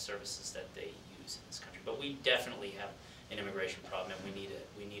lot of the services that they use in this country. But we definitely have an immigration problem, and we need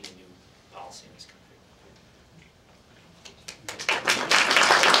a new policy in this country.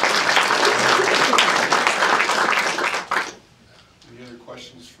 Any other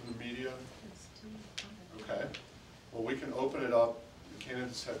questions from the media? Okay. Well, we can open it up. The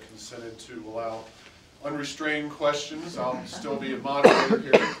candidates have consented to allow unrestrained questions. I'll still be a moderator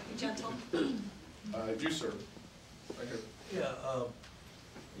here. Gentle. You, sir. Right here. Yeah,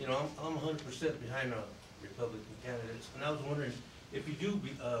 you know, I'm 100% behind Republican candidates, and I was wondering, if you do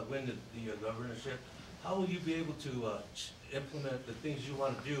win the governorship, how will you be able to implement the things you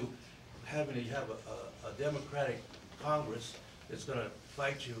want to do, having to have a Democratic Congress that's going to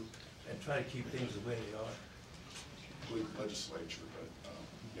fight you and try to keep things the way they are? With legislature, but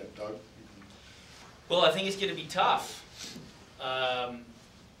yeah, Doug. Well, I think it's going to be tough.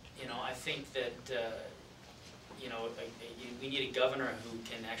 You know, I think that you know, we need a governor who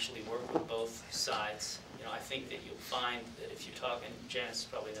can actually work with both sides. You know, I think that you'll find that if you talk, and Janice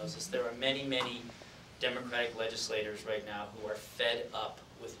probably knows this, there are many Democratic legislators right now who are fed up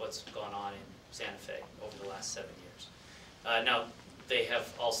with what's what's gone on in Santa Fe over the last 7 years. Now, they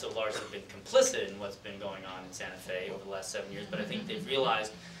have also largely been complicit in what's been going on in Santa Fe over the last 7 years, but I think they've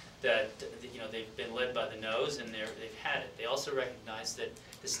realized that they've been led by the nose and they've had it. They also recognize that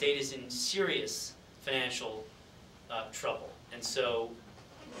the state is in serious financial trouble, and so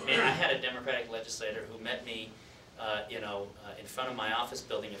I had a Democratic legislator who met me in front of my office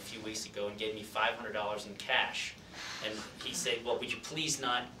building a few weeks ago and gave me $500 in cash, and he said, "Well, would you please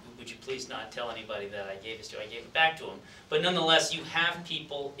not tell anybody that I gave this to you?" I gave it back to him. But nonetheless, you have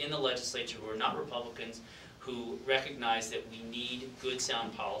people in the legislature who are not Republicans who recognize that we need good,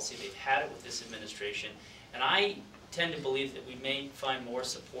 sound policy. They've had it with this administration. And I tend to believe that we may find more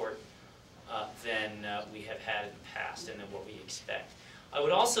support than we have had in the past and than what we expect. I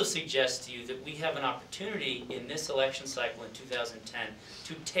would also suggest to you that we have an opportunity in this election cycle in 2010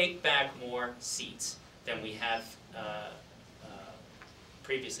 to take back more seats than we have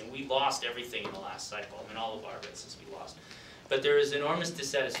previously. We lost everything in the last cycle. I mean, all of our races we lost. But there is enormous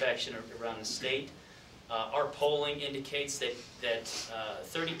dissatisfaction around the state. Our polling indicates that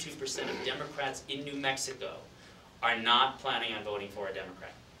 32% of Democrats in New Mexico are not planning on voting for a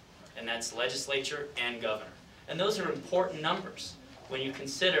Democrat. And that's legislature and governor. And those are important numbers when you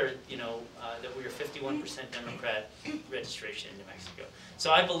consider, that we are 51% Democrat registration in New Mexico.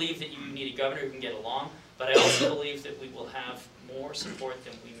 So I believe that you need a governor who can get along, but I also believe that we will have more support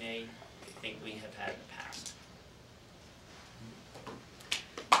than we may think we have had in the past.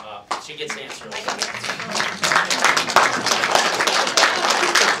 She gets to answer.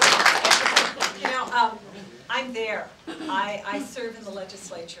 I'm there. I serve in the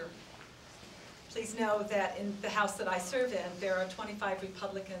legislature. Please know that in the House that I serve in, there are 25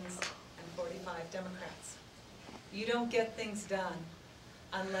 Republicans and 45 Democrats. You don't get things done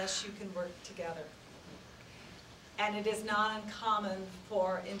unless you can work together. And it is not uncommon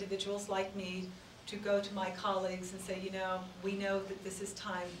for individuals like me to go to my colleagues and say, we know that this is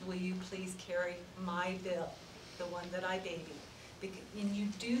time, will you please carry my bill, the one that I baby? And you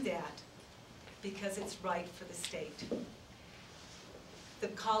do that because it's right for the state. The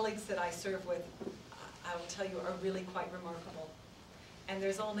colleagues that I serve with, I will tell you, are really quite remarkable. And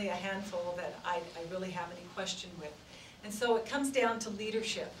there's only a handful that I really have any question with. And so it comes down to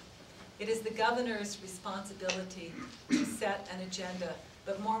leadership. It is the governor's responsibility to set an agenda,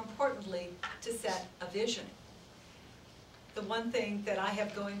 but more importantly, to set a vision. The one thing that I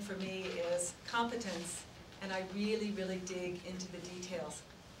have going for me is competence, and I really, really dig into the details.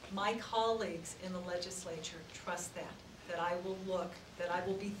 My colleagues in the legislature trust that I will look, that I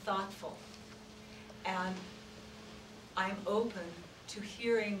will be thoughtful. And I'm open to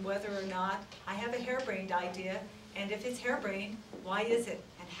hearing whether or not I have a harebrained idea, and if it's harebrained, why is it?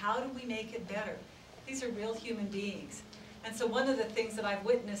 And how do we make it better? These are real human beings. And so one of the things that I've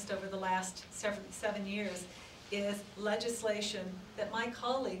witnessed over the last 7 years is legislation that my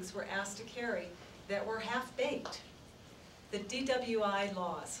colleagues were asked to carry that were half-baked. The DWI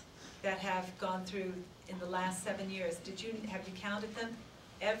laws that have gone through in the last 7 years, have you counted them?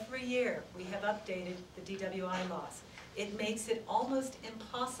 Every year we have updated the DWI laws. It makes it almost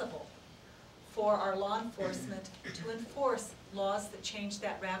impossible for our law enforcement to enforce laws that change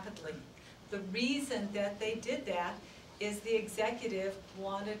that rapidly. The reason that they did that is the executive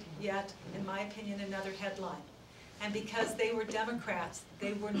wanted yet, in my opinion, another headline. And because they were Democrats,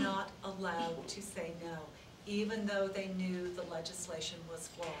 they were not allowed to say no, even though they knew the legislation was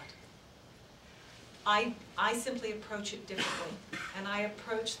flawed. I simply approach it differently, and I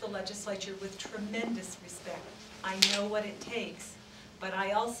approach the legislature with tremendous respect. I know what it takes, but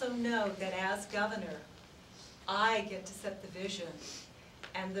I also know that as governor, I get to set the vision,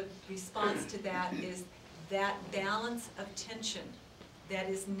 and the response to that is that balance of tension that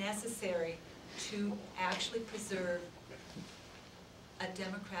is necessary to actually preserve a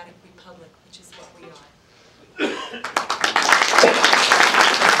democratic republic, which is what we are.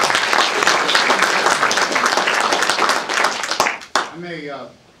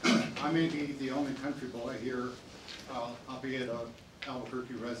 I may be the only country boy here, albeit an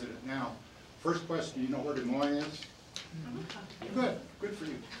Albuquerque resident now. First question, you know where Des Moines is? Good for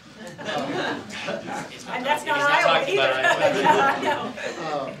you. And that's not Iowa either.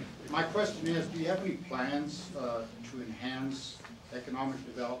 My question is, do you have any plans to enhance economic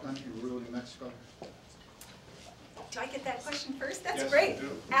development in rural New Mexico? Do I get that question first? That's Yes, great. you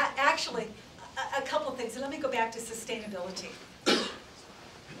do. Actually, a couple things. And let me go back to sustainability.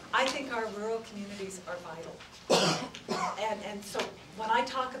 I think our rural communities are vital. And so when I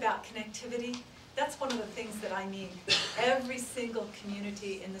talk about connectivity, That's one of the things that I mean. Every single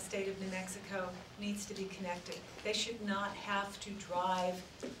community in the state of New Mexico needs to be connected. They should not have to drive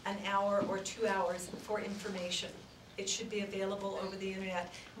an hour or 2 hours for information. It should be available over the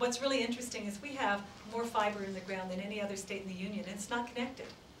internet. What's really interesting is we have more fiber in the ground than any other state in the union, and it's not connected.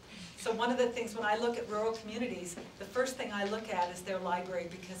 So one of the things, when I look at rural communities, the first thing I look at is their library,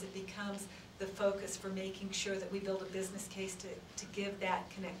 because it becomes the focus for making sure that we build a business case to give that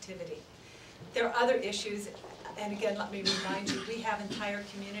connectivity. There are other issues, and again, let me remind you, we have entire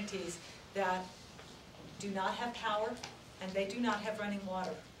communities that do not have power, and they do not have running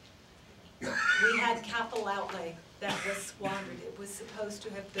water. We had capital outlay that was squandered. It was supposed to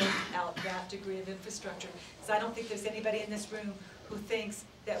have built out that degree of infrastructure. So I don't think there's anybody in this room who thinks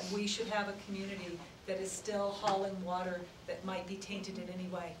that we should have a community that is still hauling water that might be tainted in any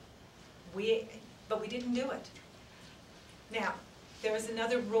way. But we didn't do it. Now, there is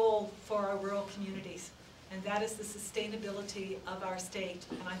another role for our rural communities, and that is the sustainability of our state,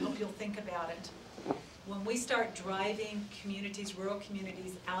 and I hope you'll think about it. When we start driving communities, rural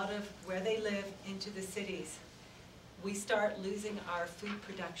communities, out of where they live into the cities, we start losing our food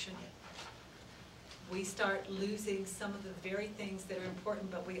production. We start losing some of the very things that are important,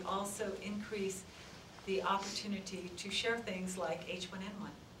 but we also increase the opportunity to share things like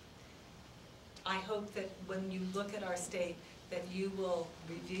H1N1. I hope that when you look at our state, that you will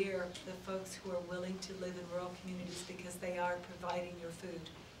revere the folks who are willing to live in rural communities, because they are providing your food,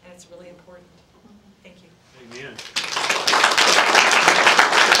 and it's really important. Thank you. Amen.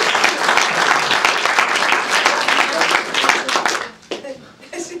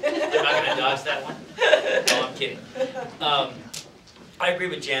 I'm not going to dodge that one. No, I'm kidding. I agree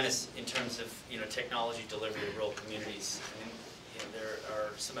with Janice in terms of technology delivery to rural communities. I mean, there are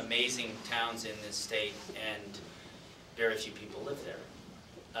some amazing towns in this state, and very few people live there.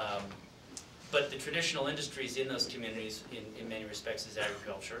 But the traditional industries in those communities, in many respects, is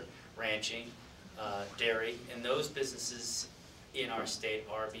agriculture, ranching, dairy, and those businesses in our state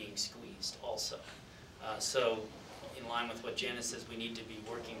are being squeezed also. So in line with what Janice says, we need to be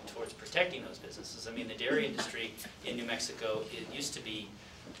working towards protecting those businesses. I mean, the dairy industry in New Mexico, it used to be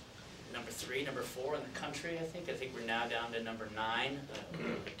number 3, number 4 in the country, I think. I think we're now down to number 9.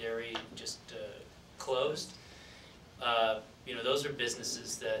 Dairy just closed. Those are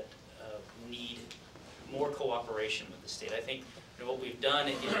businesses that need more cooperation with the state. I think what we've done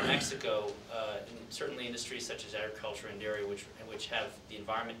in New Mexico, and certainly industries such as agriculture and dairy, which have the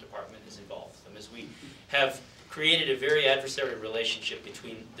Environment Department is involved with them, is we have created a very adversarial relationship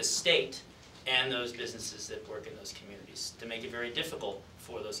between the state and those businesses that work in those communities to make it very difficult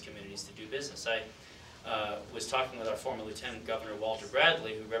for those communities to do business. I was talking with our former Lieutenant Governor Walter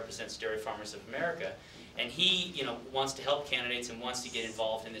Bradley, who represents Dairy Farmers of America, and he wants to help candidates and wants to get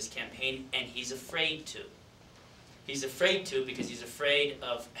involved in this campaign, and he's afraid to. He's afraid to because he's afraid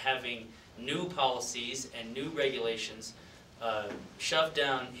of having new policies and new regulations shoved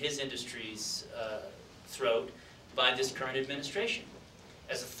down his industry's throat by this current administration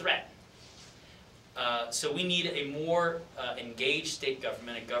as a threat. So we need a more engaged state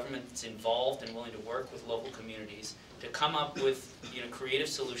government, a government that's involved and willing to work with local communities to come up with creative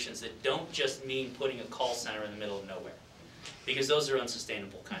solutions that don't just mean putting a call center in the middle of nowhere. Because those are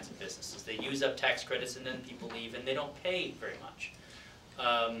unsustainable kinds of businesses. They use up tax credits and then people leave and they don't pay very much.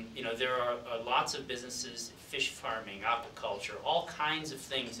 There are lots of businesses, fish farming, aquaculture, all kinds of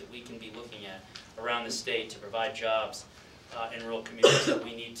things that we can be looking at around the state to provide jobs in rural communities that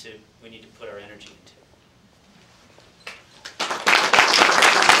we need to put our energy into.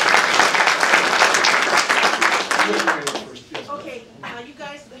 Okay, you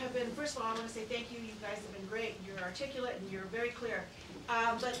guys have been, first of all, I want to say thank you. You guys have been great. You're articulate and you're very clear.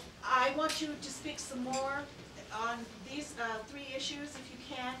 But I want you to speak some more on these 3 issues, if you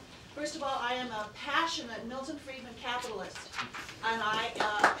can. First of all, I am a passionate Milton Friedman capitalist, and I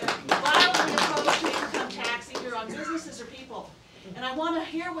am violently opposed to income tax, either on businesses or people. And I want to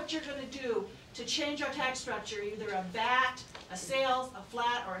hear what you're going to do to change our tax structure, either a VAT, a sales, a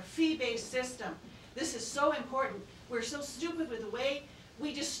flat, or a fee-based system. This is so important. We're so stupid with the way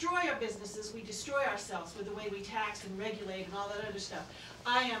we destroy our businesses, we destroy ourselves with the way we tax and regulate and all that other stuff.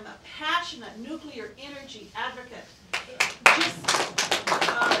 I am a passionate nuclear energy advocate.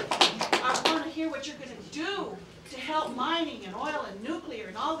 I want to hear what you're going to do to help mining and oil and nuclear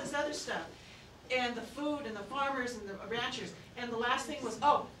and all this other stuff, and the food and the farmers and the ranchers. And the last thing was,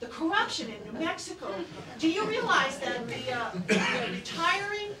 the corruption in New Mexico. Do you realize that the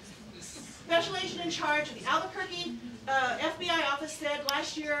retiring special agent in charge of the Albuquerque FBI office said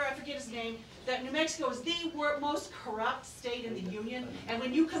last year, I forget his name, that New Mexico is the most corrupt state in the union. And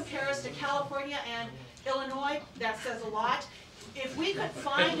when you compare us to California and Illinois, that says a lot. If we could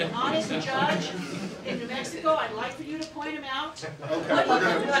find an honest judge in New Mexico, I'd like for you to point him out. Okay, we're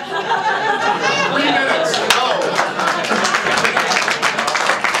gonna. 3 minutes. Go.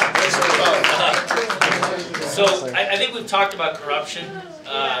 So I think we've talked about corruption.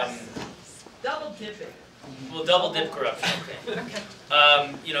 Double dipping. We'll double dip corruption.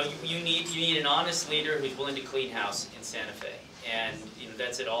 You know, you need an honest leader who's willing to clean house in Santa Fe, and you know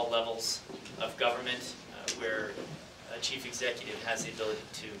that's at all levels of government, where a chief executive has the ability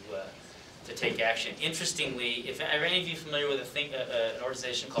to take action. Interestingly, if are any of you familiar with an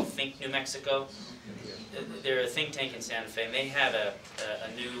organization called Think New Mexico? They're a think tank in Santa Fe, and they have a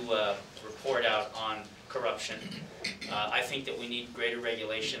new report out on corruption. I think that we need greater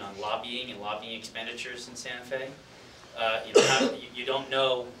regulation on lobbying and lobbying expenditures in Santa Fe. You know, you don't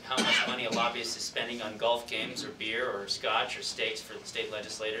know how much money a lobbyist is spending on golf games or beer or scotch or steaks for state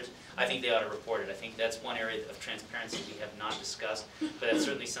legislators. I think they ought to report it. I think that's one area of transparency we have not discussed, but that's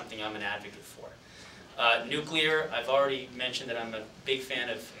certainly something I'm an advocate for. Nuclear, I've already mentioned that I'm a big fan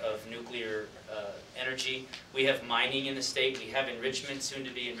of nuclear energy. We have mining in the state. We have enrichment, soon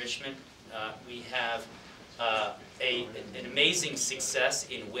to be enrichment. We have an amazing success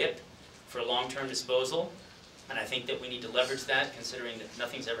in WIP for long-term disposal. And I think that we need to leverage that, considering that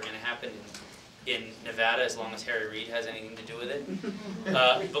nothing's ever going to happen in Nevada as long as Harry Reid has anything to do with it.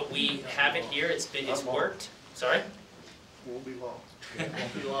 But we have it here. It's worked. Sorry? Won't be long. And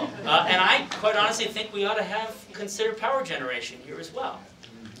I quite honestly think we ought to consider power generation here as well.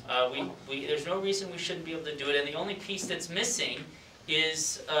 There's no reason we shouldn't be able to do it. And the only piece that's missing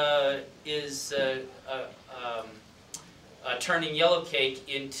is turning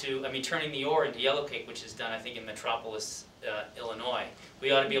turning the ore into yellow cake, which is done, I think, in Metropolis, Illinois.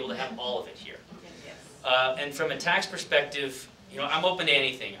 We ought to be able to have all of it here. And from a tax perspective, you know, I'm open to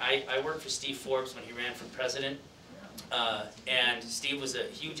anything. I worked for Steve Forbes when he ran for president, and Steve was a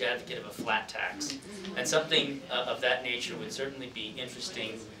huge advocate of a flat tax. And something of that nature would certainly be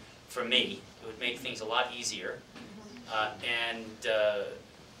interesting for me. It would make things a lot easier, and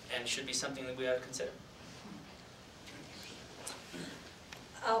should be something that we ought to consider.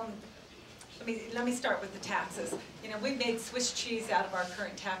 Let me start with the taxes. You know, we've made Swiss cheese out of our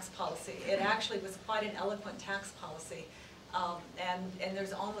current tax policy. It actually was quite an eloquent tax policy, and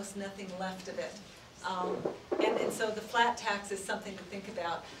there's almost nothing left of it. And so the flat tax is something to think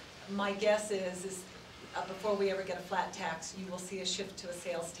about. My guess is before we ever get a flat tax, you will see a shift to a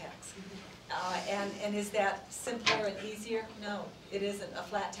sales tax. And is that simpler and easier? No, it isn't. A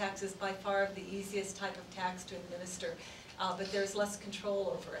flat tax is by far the easiest type of tax to administer, but there's less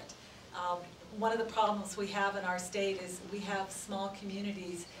control over it. One of the problems we have in our state is we have small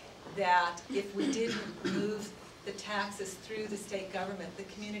communities that if we didn't move the taxes through the state government, the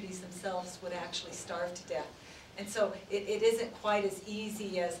communities themselves would actually starve to death. And so it isn't quite as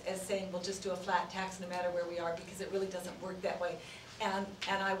easy as saying we'll just do a flat tax no matter where we are, because it really doesn't work that way. And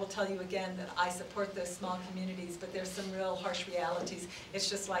I will tell you again that I support those small communities, but there's some real harsh realities. It's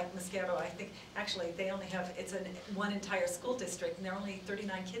just like Mosquero. I think actually they only have, it's one entire school district, and there are only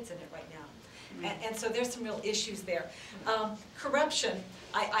 39 kids in it right now. And so there's some real issues there. Corruption,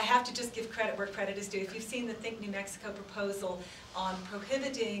 I have to just give credit where credit is due. If you've seen the Think New Mexico proposal on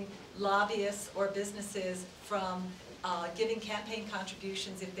prohibiting lobbyists or businesses from giving campaign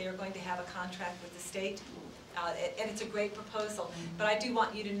contributions if they are going to have a contract with the state, and it's a great proposal. But I do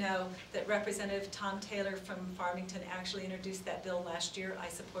want you to know that Representative Tom Taylor from Farmington actually introduced that bill last year. I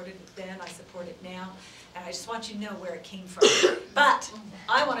supported it then, I support it now, and I just want you to know where it came from. But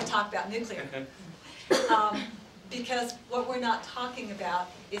I want to talk about nuclear. Because what we're not talking about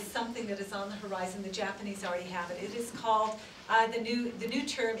is something that is on the horizon. The Japanese already have it. It is called, the new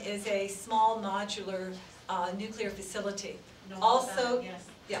term is a small modular nuclear facility.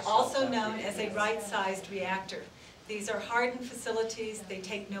 Also known as a right-sized reactor. These are hardened facilities. They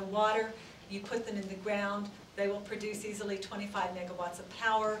take no water. You put them in the ground. They will produce easily 25 megawatts of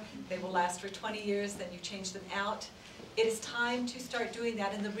power. They will last for 20 years. Then you change them out. It is time to start doing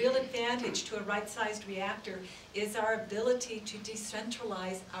that. And the real advantage to a right-sized reactor is our ability to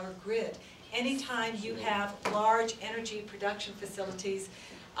decentralize our grid. Anytime you have large energy production facilities,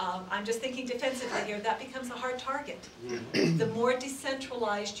 I'm just thinking defensively here, that becomes a hard target. The more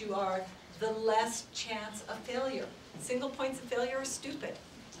decentralized you are, the less chance of failure. Single points of failure are stupid.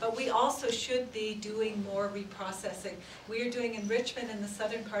 But we also should be doing more reprocessing. We are doing enrichment in the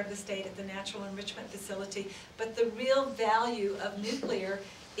southern part of the state at the Natural Enrichment Facility, but the real value of nuclear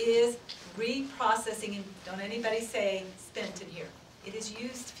is reprocessing, and don't anybody say spent in here. It is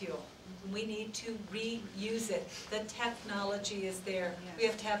used fuel. We need to reuse it. The technology is there. We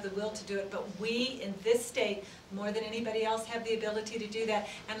have to have the will to do it, but we in this state, more than anybody else, have the ability to do that.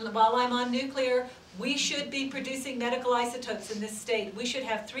 And while I'm on nuclear, we should be producing medical isotopes in this state. We should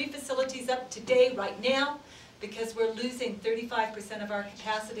have 3 facilities up today, right now, because we're losing 35% of our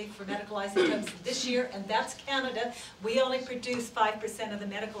capacity for medical isotopes this year, and that's Canada. We only produce 5% of the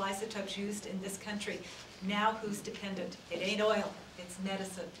medical isotopes used in this country. Now who's dependent? It ain't oil, it's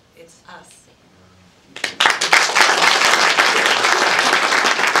medicine, it's us.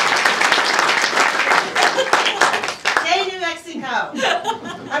 Hey, New Mexico!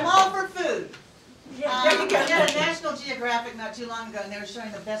 I'm all for food. There you go. I did a National Geographic not too long ago, and they were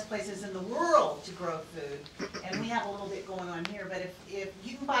showing the best places in the world to grow food. And we have a little bit going on here, but if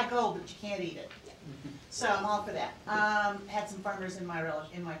you can buy gold, but you can't eat it. So I'm all for that. Had some farmers in my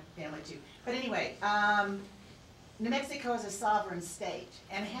family too. But anyway, New Mexico is a sovereign state,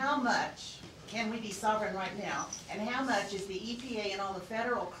 and how much can we be sovereign right now? And how much is the EPA and all the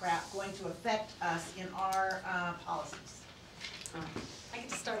federal crap going to affect us in our policies? I get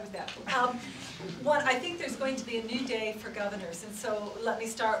to start with that. One, I think there's going to be a new day for governors, and so let me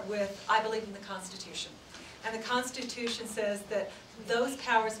start with, I believe in the Constitution. And the Constitution says that those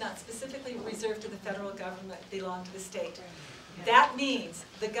powers not specifically reserved to the federal government belong to the state. That means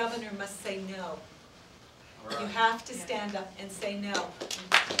the governor must say no. You have to stand up and say no.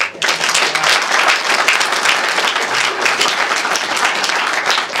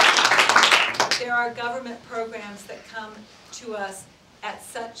 There are government programs that come to us at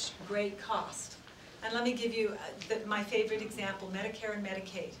such great cost. And let me give you my favorite example, Medicare and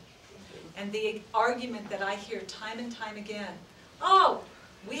Medicaid. And the argument that I hear time and time again, oh,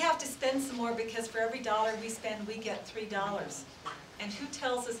 we have to spend some more because for every dollar we spend, we get $3. And who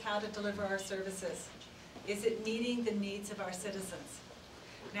tells us how to deliver our services? Is it meeting the needs of our citizens?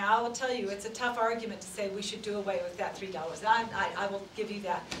 Now, I will tell you, it's a tough argument to say we should do away with that $3. I will give you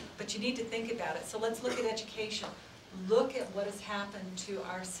that. But you need to think about it. So let's look at education. Look at what has happened to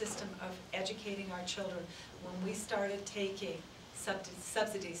our system of educating our children when we started taking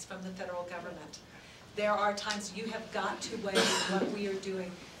subsidies from the federal government. There are times you have got to weigh what we are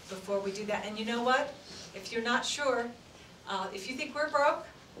doing before we do that. And you know what? If you're not sure, if you think we're broke,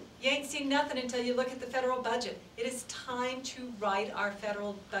 you ain't seen nothing until you look at the federal budget. It is time to write our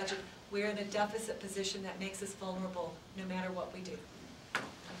federal budget. We're in a deficit position that makes us vulnerable no matter what we do.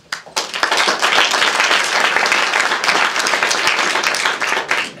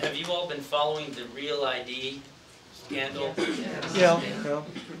 Have you all been following the Real ID scandal? Yeah.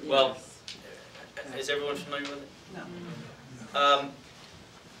 Well, is everyone familiar with it? No.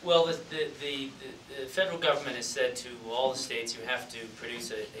 Well, the federal government has said to all the states you have to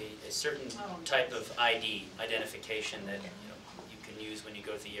produce a certain type of ID, identification that you can use when you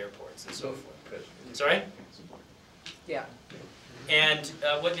go to the airports and so forth. Sorry? Yeah. And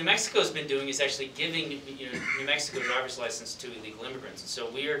what New Mexico's been doing is actually giving New Mexico driver's license to illegal immigrants. And so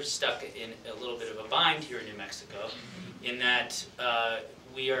we are stuck in a little bit of a bind here in New Mexico in that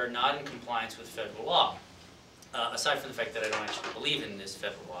we are not in compliance with federal law. Aside from the fact that I don't actually believe in this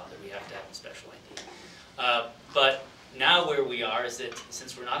federal law that we have to have a special ID. But now where we are is that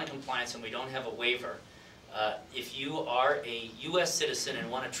since we're not in compliance and we don't have a waiver, if you are a U.S. citizen and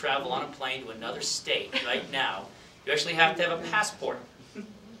want to travel on a plane to another state right now, you actually have to have a passport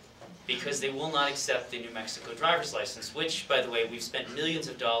because they will not accept the New Mexico driver's license, which, by the way, we've spent millions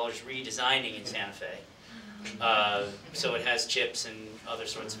of dollars redesigning in Santa Fe. So it has chips and other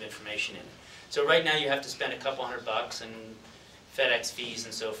sorts of information in it. So right now you have to spend a couple $100 and FedEx fees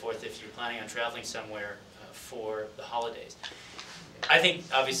and so forth if you're planning on traveling somewhere for the holidays. I think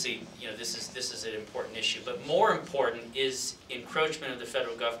obviously this is an important issue, but more important is encroachment of the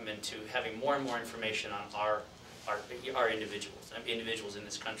federal government to having more and more information on our individuals in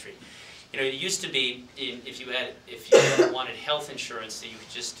this country. It used to be if you wanted health insurance,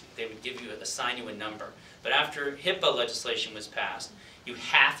 they would assign you a number. But after HIPAA legislation was passed, you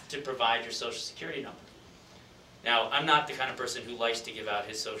have to provide your Social Security number. Now, I'm not the kind of person who likes to give out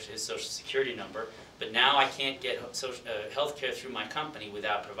his Social Security number, but now I can't get health care through my company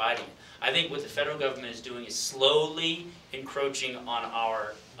without providing it. I think what the federal government is doing is slowly encroaching on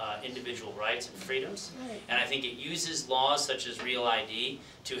our individual rights and freedoms, and I think it uses laws such as Real ID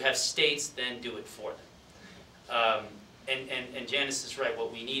to have states then do it for them. And Janice is right,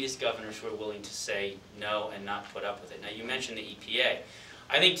 what we need is governors who are willing to say no and not put up with it. Now you mentioned the EPA.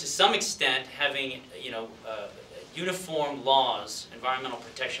 I think to some extent having uniform laws, environmental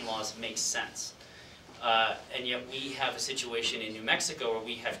protection laws, makes sense. And yet we have a situation in New Mexico where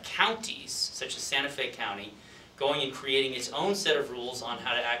we have counties, such as Santa Fe County, going and creating its own set of rules on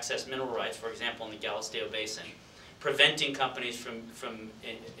how to access mineral rights, for example, in the Galisteo Basin, preventing companies from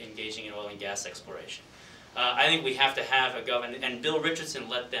engaging in oil and gas exploration. I think we have to have a government, and Bill Richardson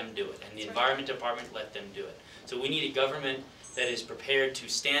let them do it, and the Environment Department let them do it. So we need a government that is prepared to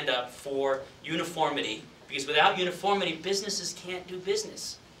stand up for uniformity, because without uniformity, businesses can't do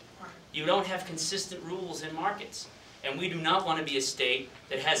business. You don't have consistent rules in markets. And we do not want to be a state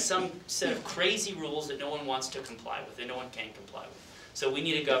that has some set of crazy rules that no one wants to comply with, and no one can comply with. So we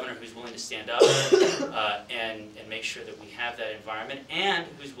need a governor who's willing to stand up and make sure that we have that environment, and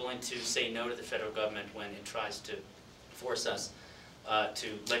who's willing to say no to the federal government when it tries to force us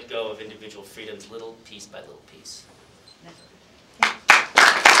to let go of individual freedoms little piece by little piece.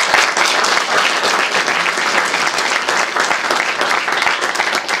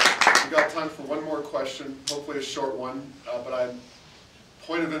 We've got time for one more question, hopefully a short one, but I'm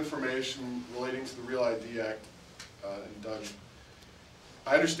point of information relating to the Real ID Act, and Doug.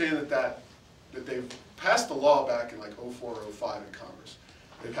 I understand that they've passed the law back in like 04 or 05 in Congress.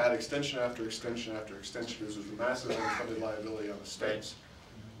 They've had extension after extension after extension because there's a massive unfunded liability on the states.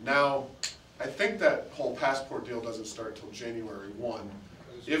 Now, I think that whole passport deal doesn't start till January 1.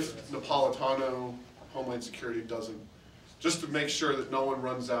 If Napolitano, Homeland Security doesn't, just to make sure that no one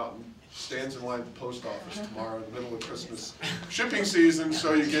runs out and stands in line at the post office tomorrow in the middle of Christmas shipping season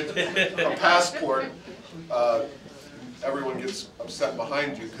so you get a passport, everyone gets upset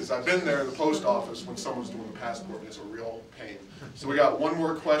behind you, because I've been there in the post office when someone's doing the passport, and it's a real pain. So we got one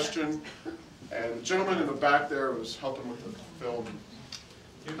more question, and the gentleman in the back there was helping with the film.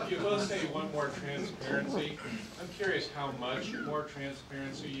 You both say you want more transparency. I'm curious how much more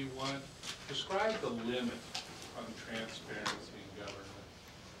transparency you want. Describe the limit on transparency in government.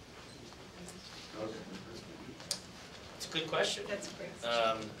 Okay. It's a good question. That's a great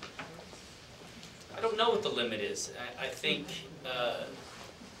question. I don't know what the limit is. I think,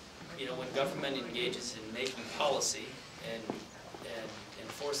 you know, when government engages in making policy and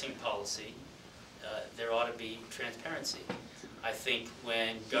enforcing policy, there ought to be transparency. I think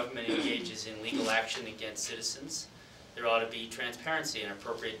when government engages in legal action against citizens, there ought to be transparency and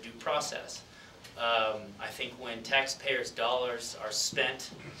appropriate due process. I think when taxpayers' dollars are spent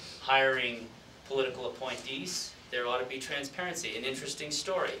hiring political appointees, there ought to be transparency. An interesting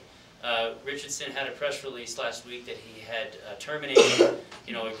story. Richardson had a press release last week that he had terminated,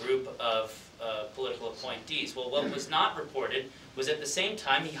 you know, a group of political appointees. Well, what was not reported was at the same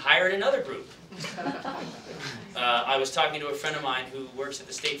time he hired another group. I was talking to a friend of mine who works at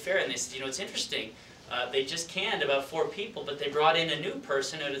the state fair, and they said, you know, it's interesting. They just canned about 4 people, but they brought in a new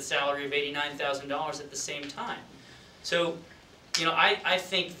person at a salary of $89,000 at the same time. So, you know, I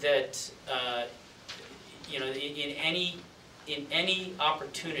think that, you know, in any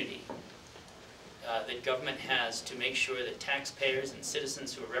opportunity that government has to make sure that taxpayers and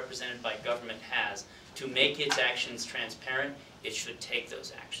citizens who are represented by government has to make its actions transparent, it should take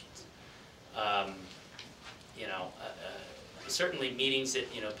those actions. You know, certainly meetings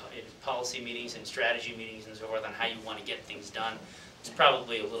that, you know, policy meetings and strategy meetings and so forth on how you want to get things done, it's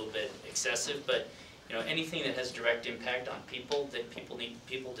probably a little bit excessive, but you know, anything that has direct impact on people, that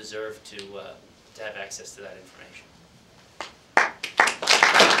people deserve to have access to that information.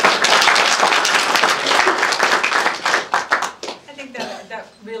 I think that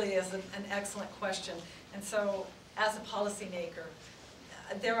really is an excellent question. And so, as a policymaker,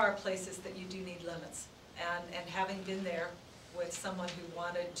 there are places that you do need limits. And having been there with someone who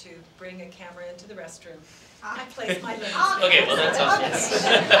wanted to bring a camera into the restroom, I placed my limits. Okay, well that's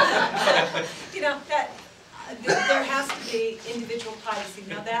awesome. You know, there has to be individual privacy.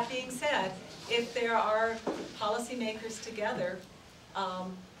 Now that being said, if there are policymakers together,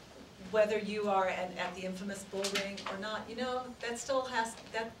 whether you are at the infamous bull ring or not, you know, that still has,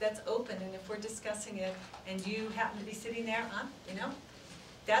 that's open, and if we're discussing it and you happen to be sitting there, you know,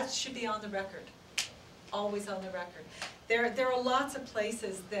 that should be on the record, always on the record. There are lots of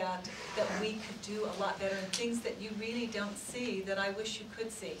places that we could do a lot better, and things that you really don't see that I wish you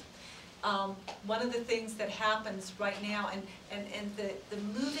could see. One of the things that happens right now, and the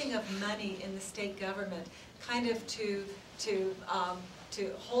moving of money in the state government, kind of to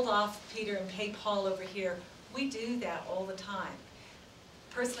hold off Peter and pay Paul over here, we do that all the time.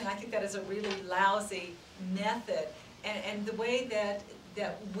 Personally, I think that is a really lousy method, and the way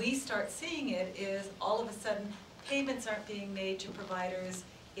that we start seeing it is all of a sudden payments aren't being made to providers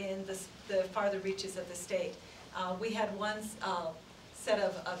in the farther reaches of the state. We had one set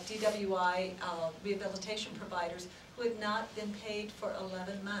of DWI rehabilitation providers who had not been paid for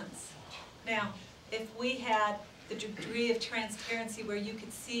 11 months. Now, if we had the degree of transparency where you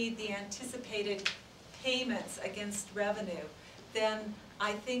could see the anticipated payments against revenue, then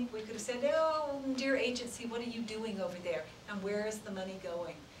I think we could have said, oh, dear agency, what are you doing over there? And where is the money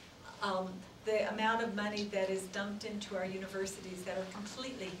going? The amount of money that is dumped into our universities that are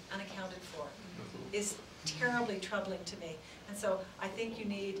completely unaccounted for is terribly troubling to me. And so I think you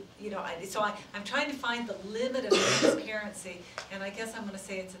need, I'm trying to find the limit of transparency, and I guess I'm going to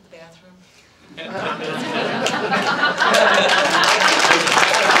say it's at the bathroom.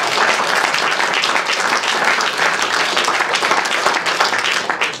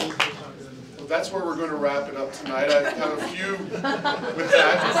 Well, that's where we're going to wrap it up tonight. I have a few with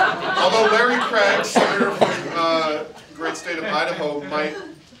that. Although Larry Craig, senator from the great state of Idaho, might have.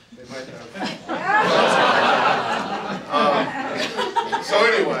 So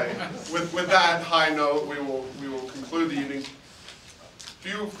anyway, with that high note, we will conclude the evening.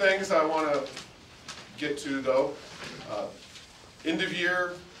 Few things I want to get to though. End of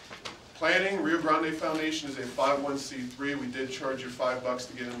year planning. Rio Grande Foundation is a 501c3. We did charge you $5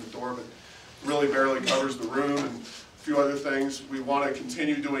 to get in the door, but really barely covers the room and a few other things. We want to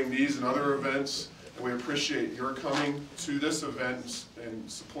continue doing these and other events, and we appreciate your coming to this event and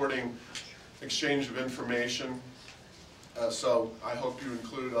supporting exchange of information. So I hope you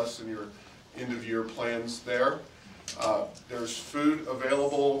include us in your end of year plans there. There's food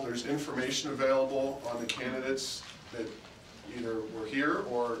available, there's information available on the candidates that either were here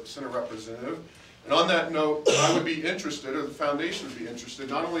or sent a representative. And on that note, I would be interested, or the foundation would be interested,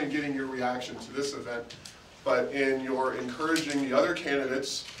 not only in getting your reaction to this event, but in your encouraging the other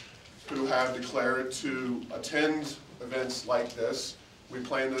candidates who have declared to attend events like this. We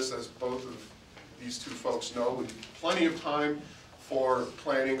plan this, as both of these two folks know, with plenty of time for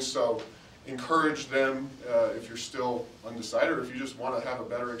planning, so encourage them if you're still undecided, or if you just want to have a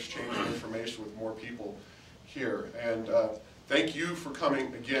better exchange of information with more people here. And thank you for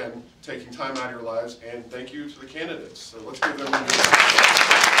coming again, taking time out of your lives, and thank you to the candidates. So let's give them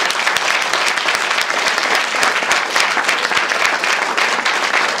a